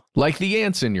home. Like the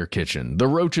ants in your kitchen, the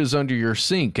roaches under your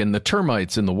sink, and the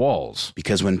termites in the walls.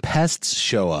 Because when pests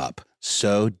show up,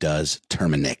 so does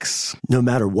Terminix. No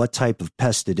matter what type of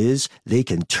pest it is, they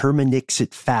can Terminix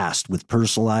it fast with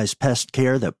personalized pest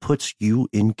care that puts you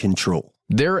in control.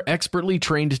 Their expertly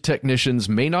trained technicians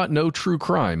may not know true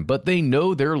crime, but they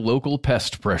know their local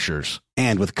pest pressures.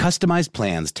 And with customized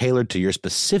plans tailored to your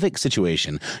specific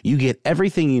situation, you get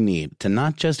everything you need to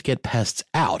not just get pests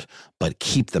out, but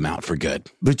keep them out for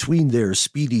good. Between their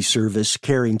speedy service,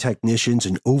 caring technicians,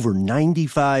 and over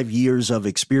 95 years of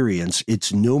experience,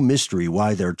 it's no mystery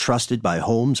why they're trusted by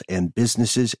homes and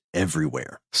businesses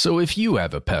everywhere. So if you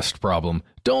have a pest problem,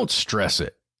 don't stress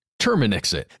it.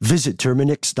 Terminix it. Visit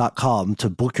Terminix.com to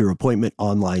book your appointment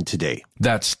online today.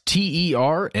 That's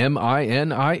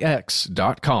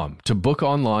TERMINIX.com to book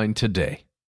online today.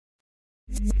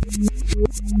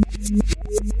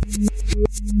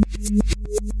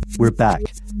 We're back.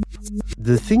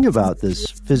 The thing about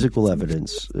this physical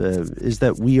evidence is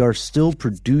that we are still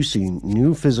producing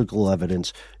new physical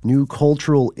evidence, new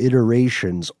cultural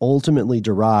iterations ultimately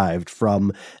derived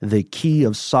from the Key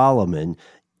of Solomon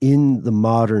in the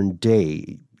modern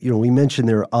day. You know, we mentioned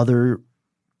there are other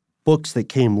books that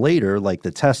came later, like the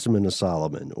Testament of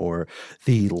Solomon or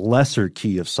the Lesser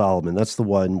Key of Solomon. That's the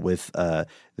one with the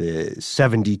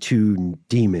 72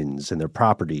 demons and their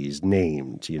properties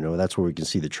named. You know, that's where we can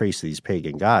see the trace of these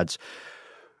pagan gods.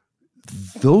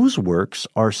 Those works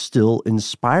are still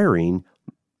inspiring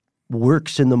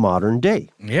works in the modern day.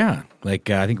 Yeah. Like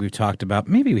I think we've talked about,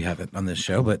 maybe we haven't on this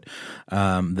show, but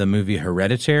the movie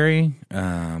Hereditary,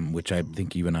 which I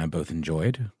think you and I both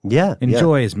enjoyed. Yeah.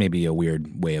 Enjoy is maybe a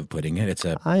weird way of putting it. It's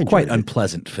a quite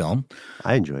unpleasant film.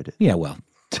 I enjoyed it. Yeah, well.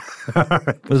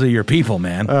 Those are your people,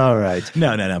 man. All right.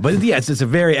 No. But yes, it's a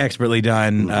very expertly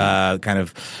done kind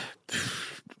of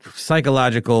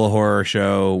psychological horror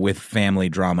show with family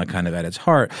drama kind of at its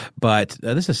heart. But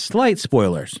this is slight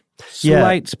spoilers.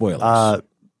 Slight spoilers.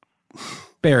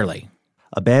 Barely.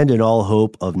 Abandon all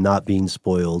hope of not being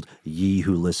spoiled, ye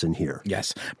who listen here.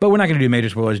 Yes. But we're not going to do major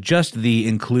spoilers, just the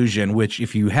inclusion, which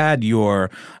if you had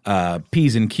your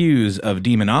P's and Q's of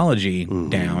demonology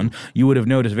down, you would have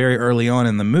noticed very early on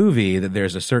in the movie that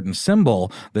there's a certain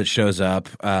symbol that shows up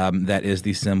that is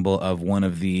the symbol of one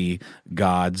of the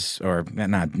gods, or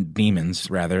not demons,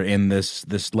 rather, in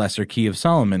this Lesser Key of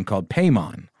Solomon called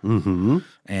Paimon. Mm-hmm.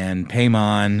 And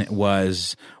Paimon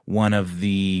was one of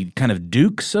the kind of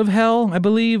dukes of hell, I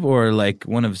believe, or like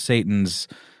one of Satan's,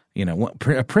 you know,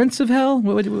 a prince of hell?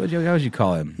 How would you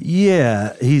call him?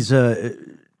 Yeah, he's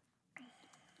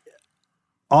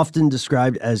often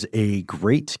described as a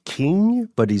great king,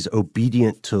 but he's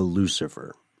obedient to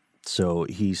Lucifer. So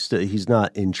he's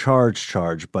not in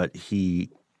charge, but he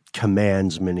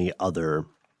commands many other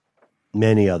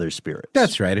spirits.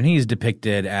 That's right. And he's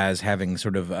depicted as having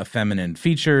sort of feminine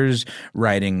features,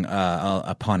 riding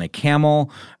upon a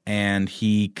camel, and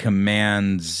he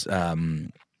commands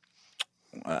the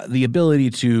ability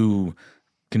to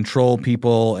control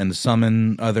people and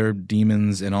summon other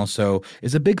demons, and also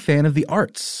is a big fan of the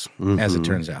arts, as it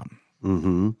turns out.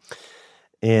 Mm-hmm.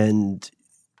 And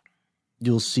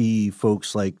you'll see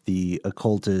folks like the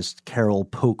occultist Carol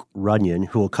Poke Runyon,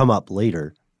 who will come up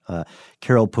later,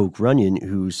 Carol Poke Runyon,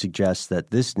 who suggests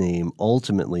that this name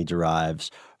ultimately derives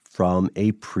from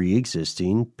a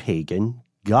pre-existing pagan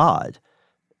god.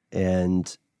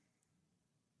 And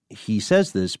he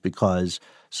says this because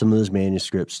some of those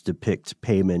manuscripts depict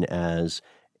Paimon as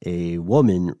a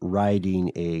woman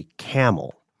riding a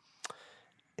camel.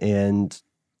 And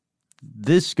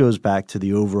this goes back to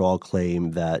the overall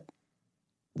claim that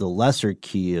the Lesser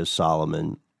Key of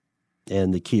Solomon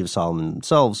and the Key of Solomon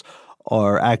themselves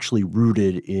are actually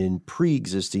rooted in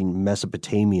pre-existing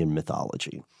Mesopotamian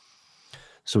mythology.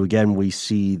 So again, we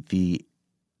see the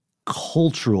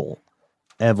cultural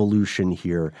evolution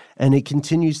here, and it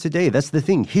continues today. That's the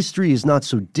thing. History is not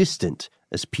so distant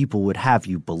as people would have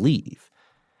you believe.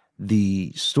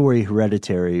 The story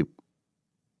Hereditary,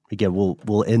 again,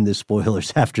 we'll end the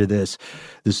spoilers after this.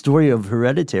 The story of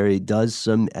Hereditary does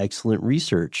some excellent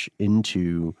research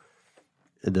into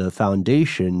the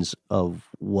foundations of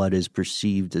what is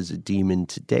perceived as a demon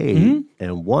today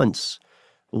and once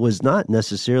was not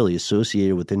necessarily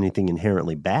associated with anything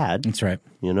inherently bad. That's right.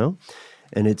 You know?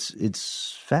 And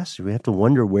it's fascinating. We have to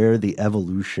wonder where the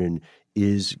evolution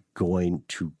is going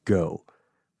to go.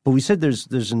 But we said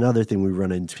there's another thing we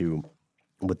run into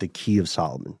with the Key of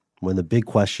Solomon. One of the big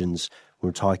questions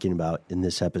we're talking about in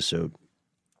this episode.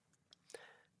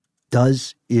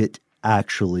 Does it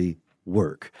actually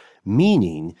work?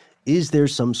 Meaning, is there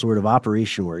some sort of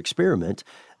operation or experiment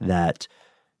that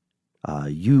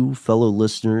you, fellow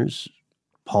listeners,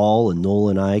 Paul and Noel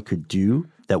and I could do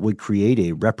that would create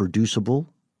a reproducible,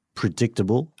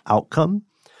 predictable outcome?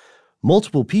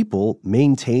 Multiple people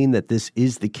maintain that this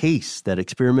is the case, that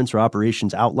experiments or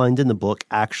operations outlined in the book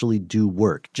actually do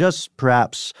work, just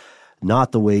perhaps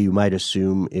not the way you might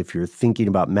assume if you're thinking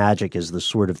about magic as the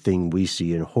sort of thing we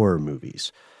see in horror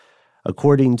movies.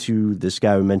 According to this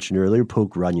guy we mentioned earlier,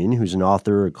 Poke Runyon, who's an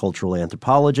author, a cultural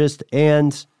anthropologist,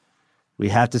 and we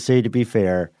have to say, to be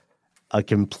fair, a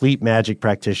complete magic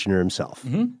practitioner himself.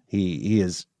 He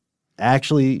is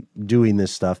actually doing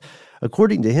this stuff.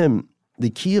 According to him, the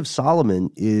Key of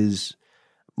Solomon is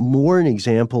more an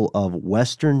example of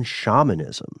Western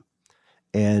shamanism.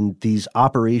 And these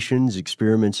operations,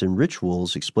 experiments, and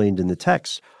rituals explained in the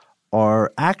text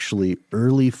are actually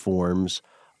early forms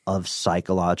of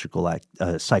psychological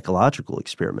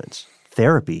experiments,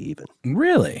 therapy even.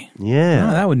 Really? Yeah.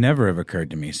 No, that would never have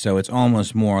occurred to me. So it's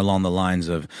almost more along the lines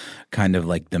of kind of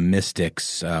like the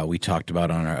mystics we talked about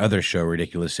on our other show,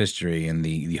 Ridiculous History, and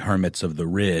the hermits of the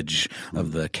ridge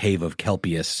of the cave of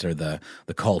Kelpius, or the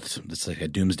cult. It's like a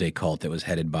doomsday cult that was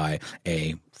headed by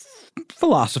a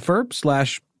philosopher /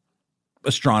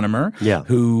 astronomer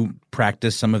who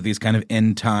practiced some of these kind of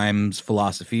end times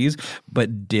philosophies,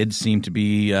 but did seem to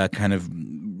be kind of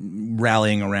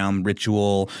rallying around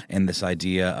ritual and this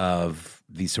idea of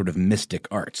these sort of mystic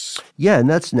arts. Yeah, and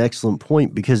that's an excellent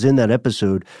point, because in that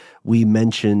episode we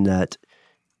mentioned that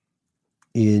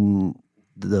in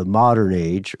the modern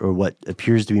age, or what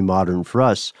appears to be modern for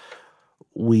us,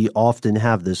 we often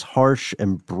have this harsh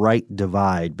and bright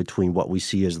divide between what we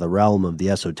see as the realm of the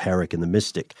esoteric and the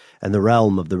mystic, and the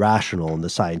realm of the rational and the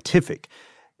scientific.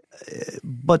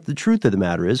 But the truth of the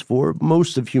matter is, for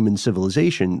most of human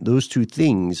civilization, those two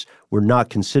things were not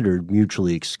considered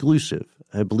mutually exclusive.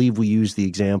 I believe we use the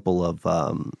example of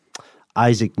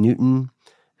Isaac Newton,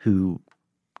 who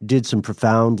did some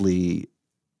profoundly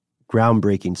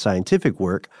groundbreaking scientific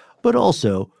work, but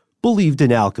also believed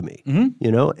in alchemy,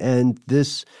 you know, and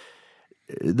the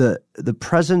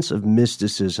presence of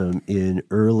mysticism in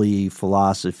early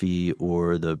philosophy,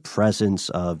 or the presence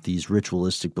of these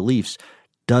ritualistic beliefs,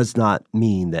 does not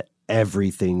mean that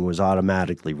everything was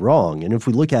automatically wrong. And if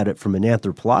we look at it from an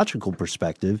anthropological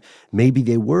perspective, maybe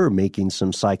they were making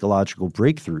some psychological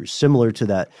breakthroughs, similar to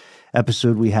that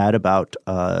episode we had about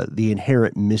the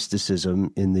inherent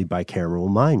mysticism in the bicameral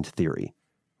mind theory.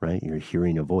 Right? You're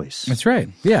hearing a voice. That's right.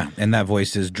 Yeah. And that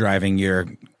voice is driving your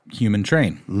human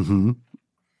train.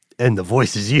 And the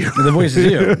voice is you. The voice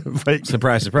is you. But,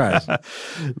 surprise, surprise.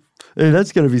 And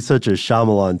that's going to be such a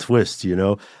Shyamalan twist, you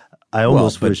know? I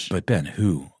almost wish. But Ben,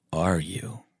 who are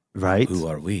you? Right? Who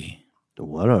are we?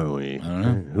 What are we? I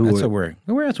don't know. That's what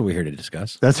we're here to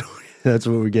discuss. That's what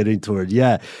we're getting toward.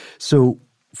 Yeah. So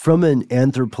from an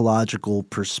anthropological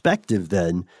perspective,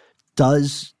 then,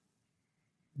 does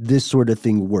this sort of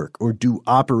thing work, or do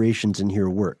operations in here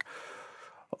work?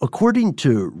 According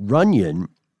to Runyon,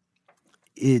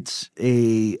 it's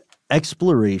a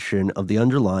exploration of the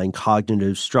underlying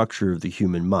cognitive structure of the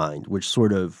human mind, which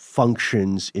sort of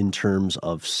functions in terms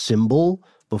of symbol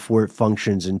before it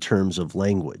functions in terms of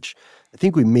language. I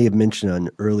think we may have mentioned on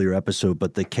an earlier episode,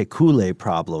 but the Kekule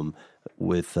problem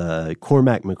with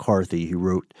Cormac McCarthy, he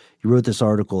wrote this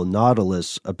article in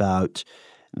Nautilus about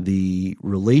the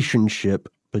relationship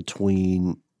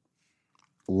between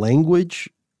language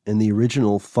and the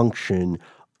original function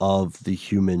of the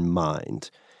human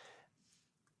mind.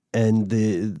 And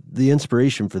the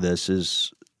inspiration for this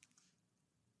is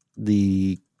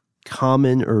the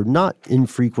common or not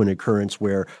infrequent occurrence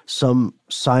where some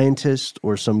scientist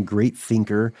or some great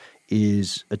thinker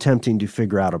is attempting to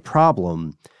figure out a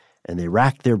problem, and they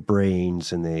rack their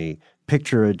brains and they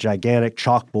picture a gigantic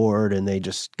chalkboard and they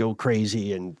just go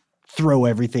crazy and throw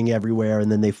everything everywhere,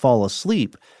 and then they fall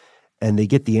asleep and they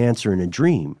get the answer in a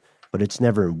dream, but it's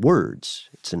never in words.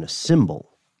 It's in a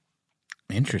symbol.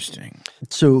 Interesting.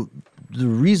 So the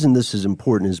reason this is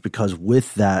important is because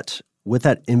with that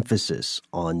emphasis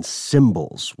on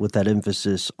symbols, with that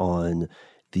emphasis on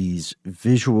these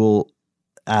visual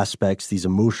aspects, these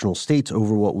emotional states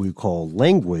over what we call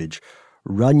language,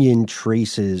 Runyon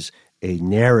traces a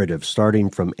narrative starting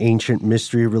from ancient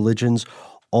mystery religions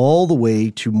all the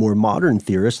way to more modern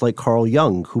theorists like Carl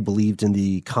Jung, who believed in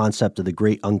the concept of the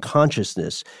great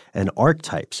unconsciousness and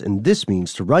archetypes. And this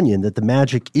means to Runyon that the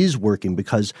magic is working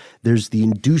because there's the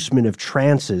inducement of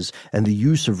trances and the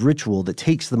use of ritual that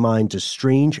takes the mind to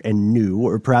strange and new,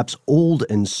 or perhaps old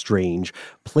and strange,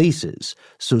 places.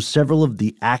 So several of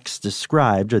the acts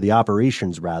described, or the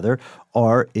operations rather,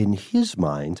 are, in his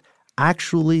mind,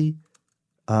 actually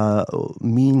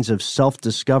means of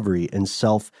self-discovery and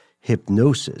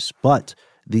self-hypnosis. But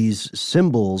these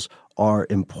symbols are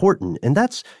important. And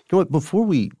that's, you know what, before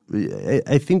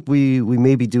I think we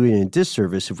may be doing a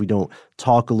disservice if we don't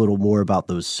talk a little more about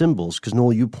those symbols. Because,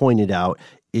 Noel, you pointed out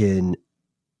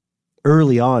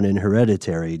early on in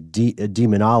Hereditary, a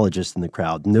demonologist in the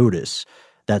crowd notice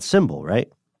that symbol,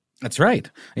 right? That's right.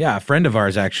 Yeah, a friend of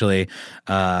ours actually,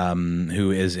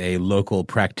 who is a local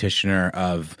practitioner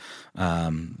of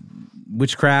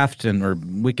witchcraft or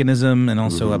Wiccanism, and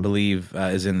also I believe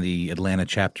is in the Atlanta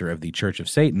chapter of the Church of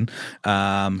Satan,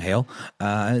 Hale,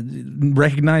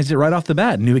 recognized it right off the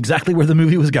bat, knew exactly where the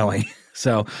movie was going.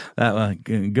 So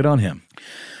good on him.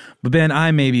 But Ben, I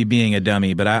may be being a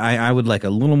dummy, but I would like a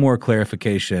little more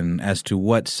clarification as to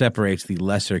what separates the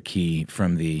lesser key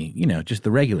from the, just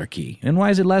the regular key. And why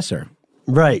is it lesser?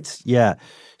 Right, yeah.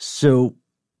 So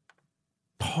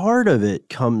part of it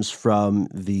comes from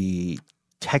the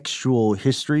textual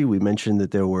history. We mentioned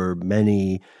that there were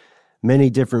many,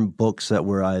 many different books that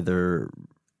were either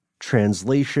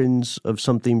translations of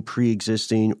something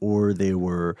pre-existing or they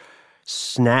were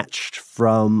snatched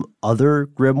from other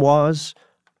grimoires,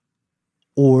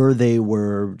 or they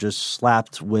were just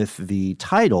slapped with the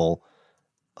title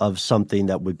of something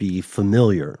that would be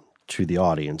familiar to the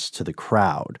audience, to the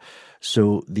crowd.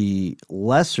 So the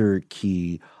lesser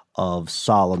key of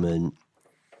Solomon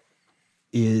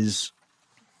is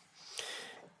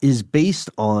based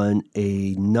on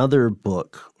another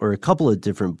book, or a couple of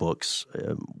different books,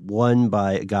 one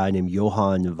by a guy named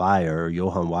Johann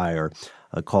Weyer,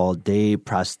 called De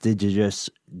Prestigiis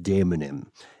Daemonim.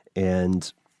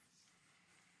 And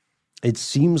it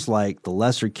seems like the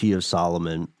Lesser Key of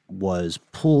Solomon was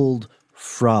pulled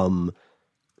from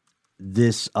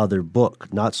this other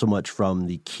book, not so much from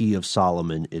the Key of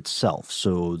Solomon itself.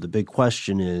 So the big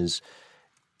question is,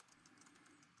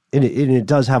 and it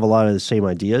does have a lot of the same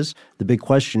ideas, the big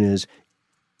question is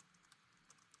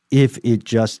if it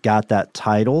just got that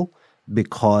title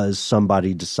because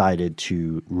somebody decided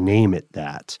to name it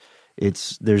that.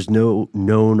 There's no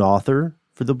known author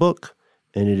for the book,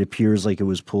 and it appears like it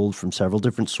was pulled from several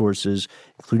different sources,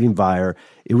 including Weyer.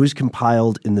 It was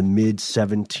compiled in the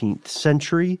mid-17th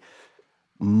century,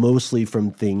 mostly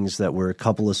from things that were a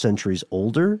couple of centuries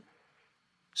older.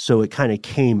 So it kind of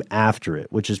came after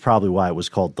it, which is probably why it was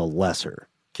called the Lesser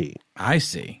Key. I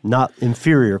see. Not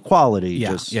inferior quality,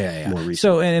 just more recent.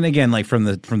 So, and again, like from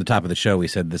the top of the show, we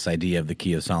said this idea of the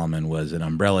Key of Solomon was an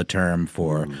umbrella term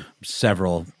for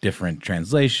several different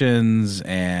translations,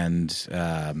 and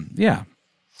I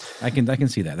can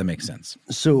see that. That makes sense.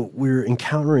 So we're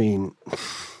encountering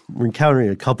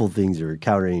a couple of things. We're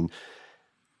encountering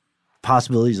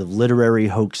possibilities of literary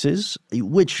hoaxes,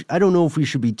 which I don't know if we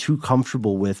should be too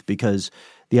comfortable with, because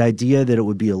the idea that it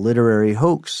would be a literary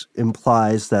hoax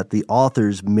implies that the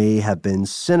authors may have been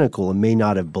cynical and may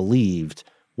not have believed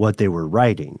what they were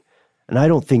writing. And I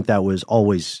don't think that was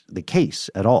always the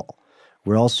case at all.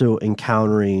 We're also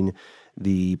encountering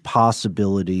the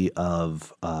possibility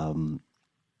of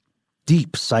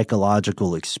deep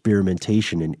psychological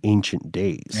experimentation in ancient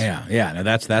days. Yeah. Now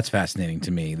that's fascinating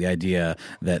to me. The idea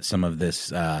that some of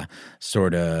this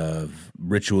sort of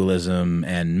ritualism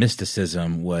and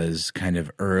mysticism was kind of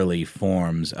early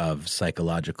forms of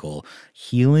psychological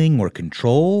healing or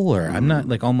control, or I'm not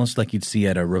like almost like you'd see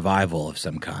at a revival of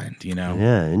some kind,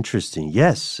 Yeah, interesting.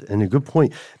 Yes, and a good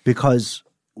point, because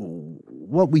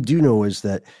what we do know is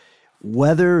that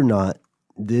whether or not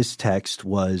this text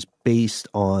was based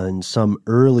on some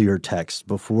earlier text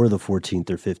before the 14th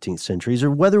or 15th centuries,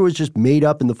 or whether it was just made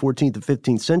up in the 14th or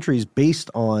 15th centuries based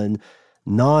on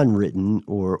non-written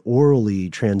or orally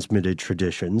transmitted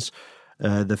traditions.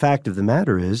 The fact of the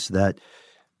matter is that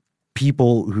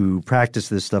people who practice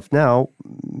this stuff now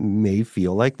may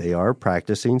feel like they are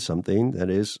practicing something that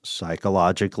is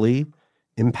psychologically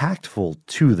impactful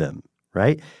to them,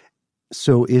 right?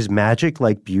 So is magic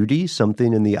like beauty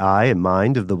something in the eye and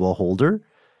mind of the beholder?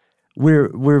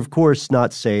 We're of course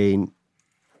not saying,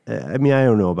 I mean, I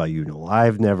don't know about you, Noel.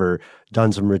 I've never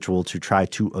done some ritual to try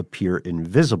to appear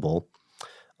invisible.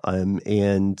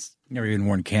 And never even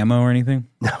worn camo or anything?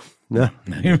 No.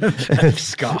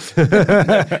 Scoff.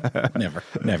 Never.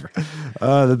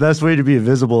 The best way to be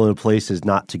invisible in a place is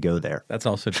not to go there. That's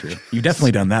also true. You've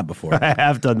definitely done that before. I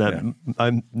have done that. Yeah.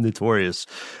 I'm notorious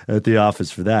at the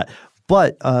office for that.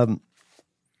 But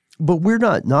we're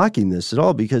not knocking this at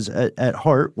all, because at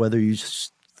heart, whether you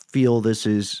feel this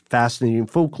is fascinating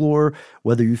folklore,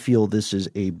 whether you feel this is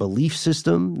a belief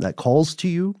system that calls to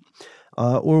you,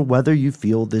 or whether you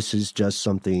feel this is just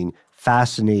something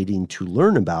fascinating to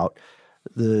learn about,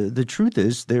 the truth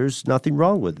is there's nothing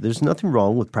wrong with it. There's nothing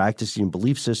wrong with practicing a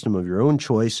belief system of your own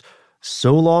choice,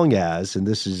 so long as, and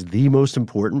this is the most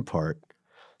important part,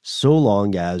 so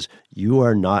long as you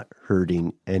are not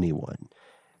hurting anyone.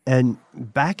 And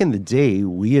back in the day,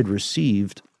 we had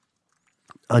received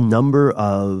a number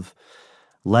of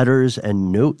letters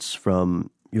and notes from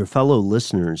your fellow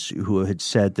listeners who had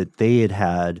said that they had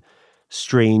had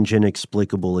strange,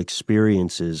 inexplicable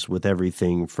experiences with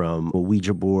everything from a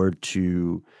Ouija board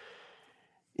to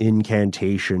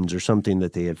incantations or something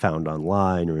that they had found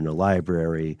online or in a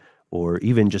library, or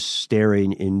even just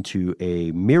staring into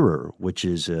a mirror, which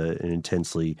is an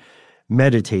intensely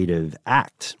meditative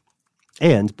act.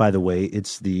 And by the way,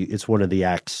 it's one of the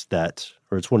acts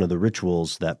it's one of the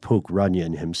rituals that Poke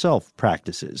Runyon himself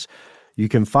practices. You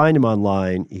can find him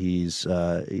online. He's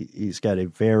got a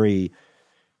very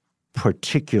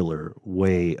particular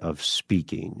way of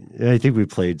speaking. And I think we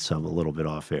played some a little bit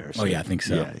off air. So, I think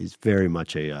so. Yeah, he's very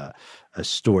much a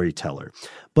storyteller.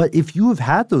 But if you have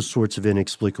had those sorts of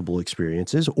inexplicable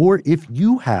experiences, or if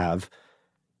you have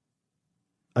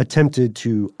attempted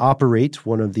to operate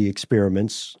one of the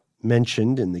experiments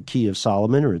mentioned in the Key of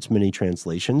Solomon or its many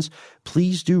translations,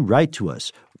 please do write to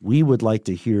us. We would like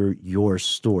to hear your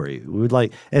story.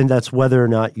 And that's whether or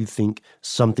not you think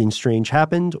something strange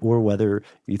happened or whether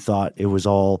you thought it was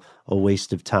all a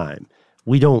waste of time.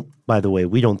 We don't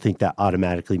think that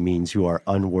automatically means you are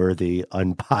unworthy,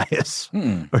 unpious,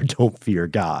 or don't fear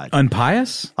God.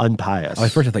 Unpious? Unpious. Oh,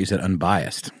 at first I thought you said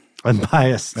unbiased.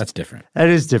 Unbiased. That's different. That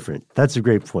is different. That's a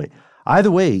great point.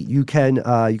 Either way, you can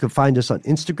find us on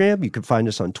Instagram, you can find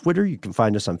us on Twitter, you can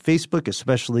find us on Facebook,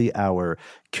 especially our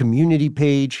community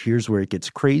page. Here's where it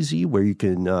gets crazy, where you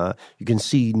can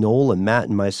see Noel and Matt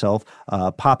and myself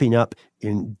popping up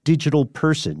in digital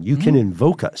person. You can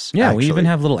invoke us. Yeah, actually. We even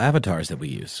have little avatars that we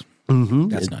use. Mm-hmm.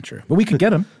 That's not true. But we could get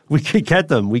them. We could get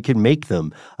them. We can make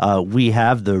them. We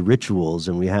have the rituals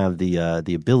and we have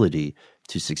the ability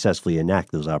to successfully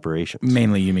enact those operations.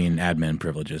 Mainly, you mean admin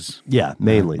privileges. Yeah,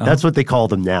 mainly. That's what they call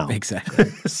them now. Exactly.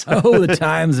 The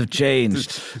times have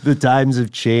changed. The times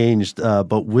have changed,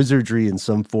 but wizardry in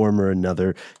some form or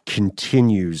another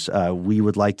continues. We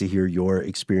would like to hear your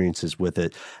experiences with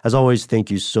it. As always, thank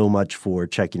you so much for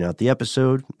checking out the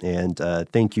episode, and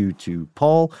thank you to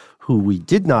Paul, who we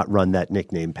did not run that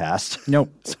nickname past.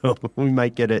 Nope. So we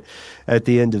might get it at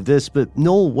the end of this. But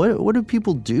Noel, what do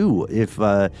people do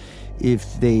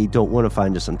if they don't want to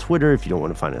find us on Twitter, if you don't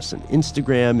want to find us on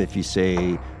Instagram, if you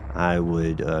say, I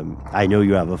know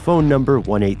you have a phone number,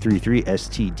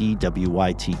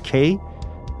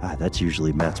 1-833-STD-WYTK. That's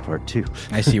usually Matt's part too.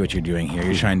 I see what you're doing here.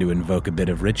 You're trying to invoke a bit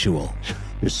of ritual.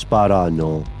 You're spot on,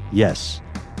 Noel. Yes.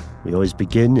 We always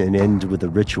begin and end with a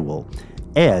ritual.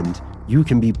 And you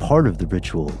can be part of the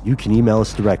ritual. You can email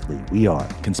us directly. We are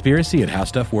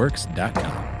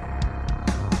conspiracy@howstuffworks.com.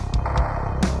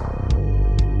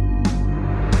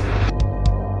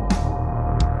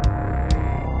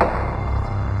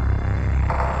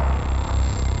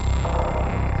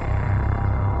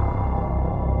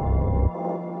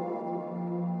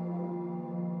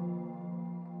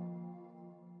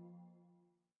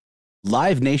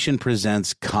 Live Nation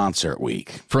presents Concert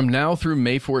Week. From now through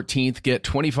May 14th, get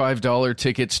 $25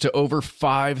 tickets to over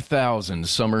 5,000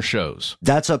 summer shows.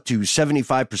 That's up to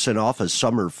 75% off a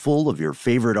summer full of your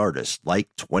favorite artists like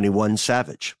 21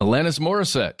 Savage, Alanis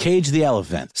Morissette, Cage the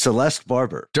Elephant, Celeste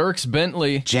Barber, Dierks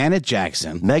Bentley, Janet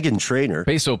Jackson, Meghan Trainor,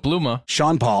 Peso Pluma,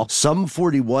 Sean Paul, Sum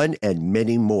 41, and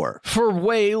many more. For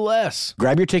way less.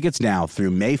 Grab your tickets now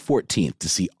through May 14th to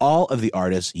see all of the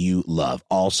artists you love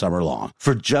all summer long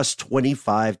for just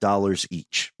 $25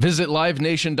 each. Visit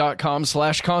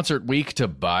livenation.com/Concert Week to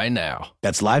buy now.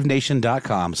 That's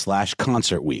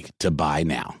livenation.com/Concert Week to buy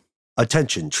now.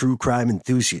 Attention, true crime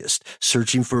enthusiast,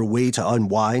 searching for a way to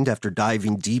unwind after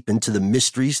diving deep into the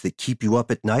mysteries that keep you up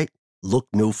at night? Look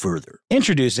no further.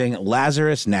 Introducing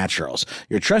Lazarus Naturals,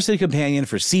 your trusted companion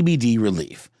for CBD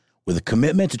relief. With a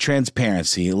commitment to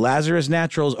transparency, Lazarus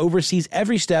Naturals oversees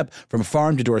every step from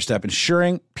farm to doorstep,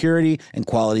 ensuring purity and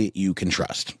quality you can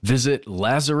trust. Visit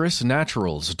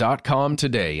LazarusNaturals.com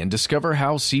today and discover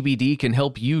how CBD can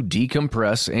help you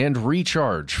decompress and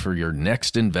recharge for your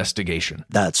next investigation.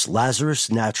 That's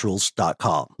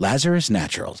LazarusNaturals.com. Lazarus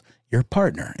Naturals, your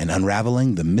partner in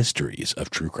unraveling the mysteries of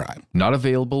true crime. Not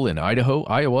available in Idaho,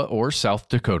 Iowa, or South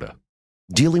Dakota.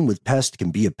 Dealing with pests can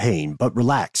be a pain, but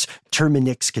relax.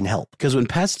 Terminix can help. Because when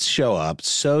pests show up,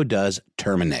 so does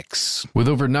Terminix. With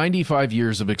over 95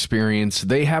 years of experience,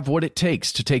 they have what it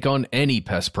takes to take on any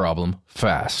pest problem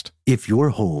fast. If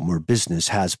your home or business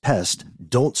has pests,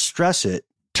 don't stress it.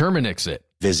 Terminix it.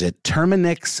 Visit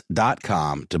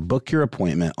Terminix.com to book your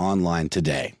appointment online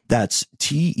today. That's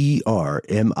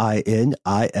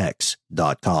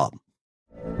TERMINIX.com.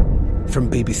 From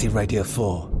BBC Radio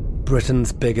 4.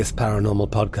 Britain's biggest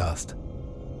paranormal podcast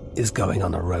is going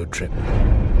on a road trip.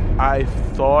 I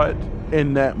thought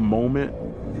in that moment,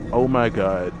 oh my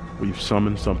God, we've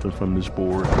summoned something from this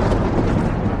board.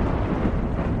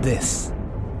 This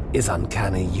is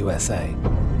Uncanny USA.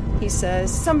 He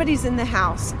says, somebody's in the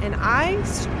house, and I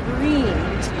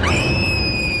screamed.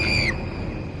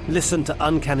 Listen to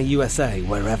Uncanny USA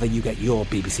wherever you get your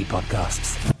BBC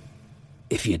podcasts,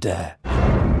 if you dare.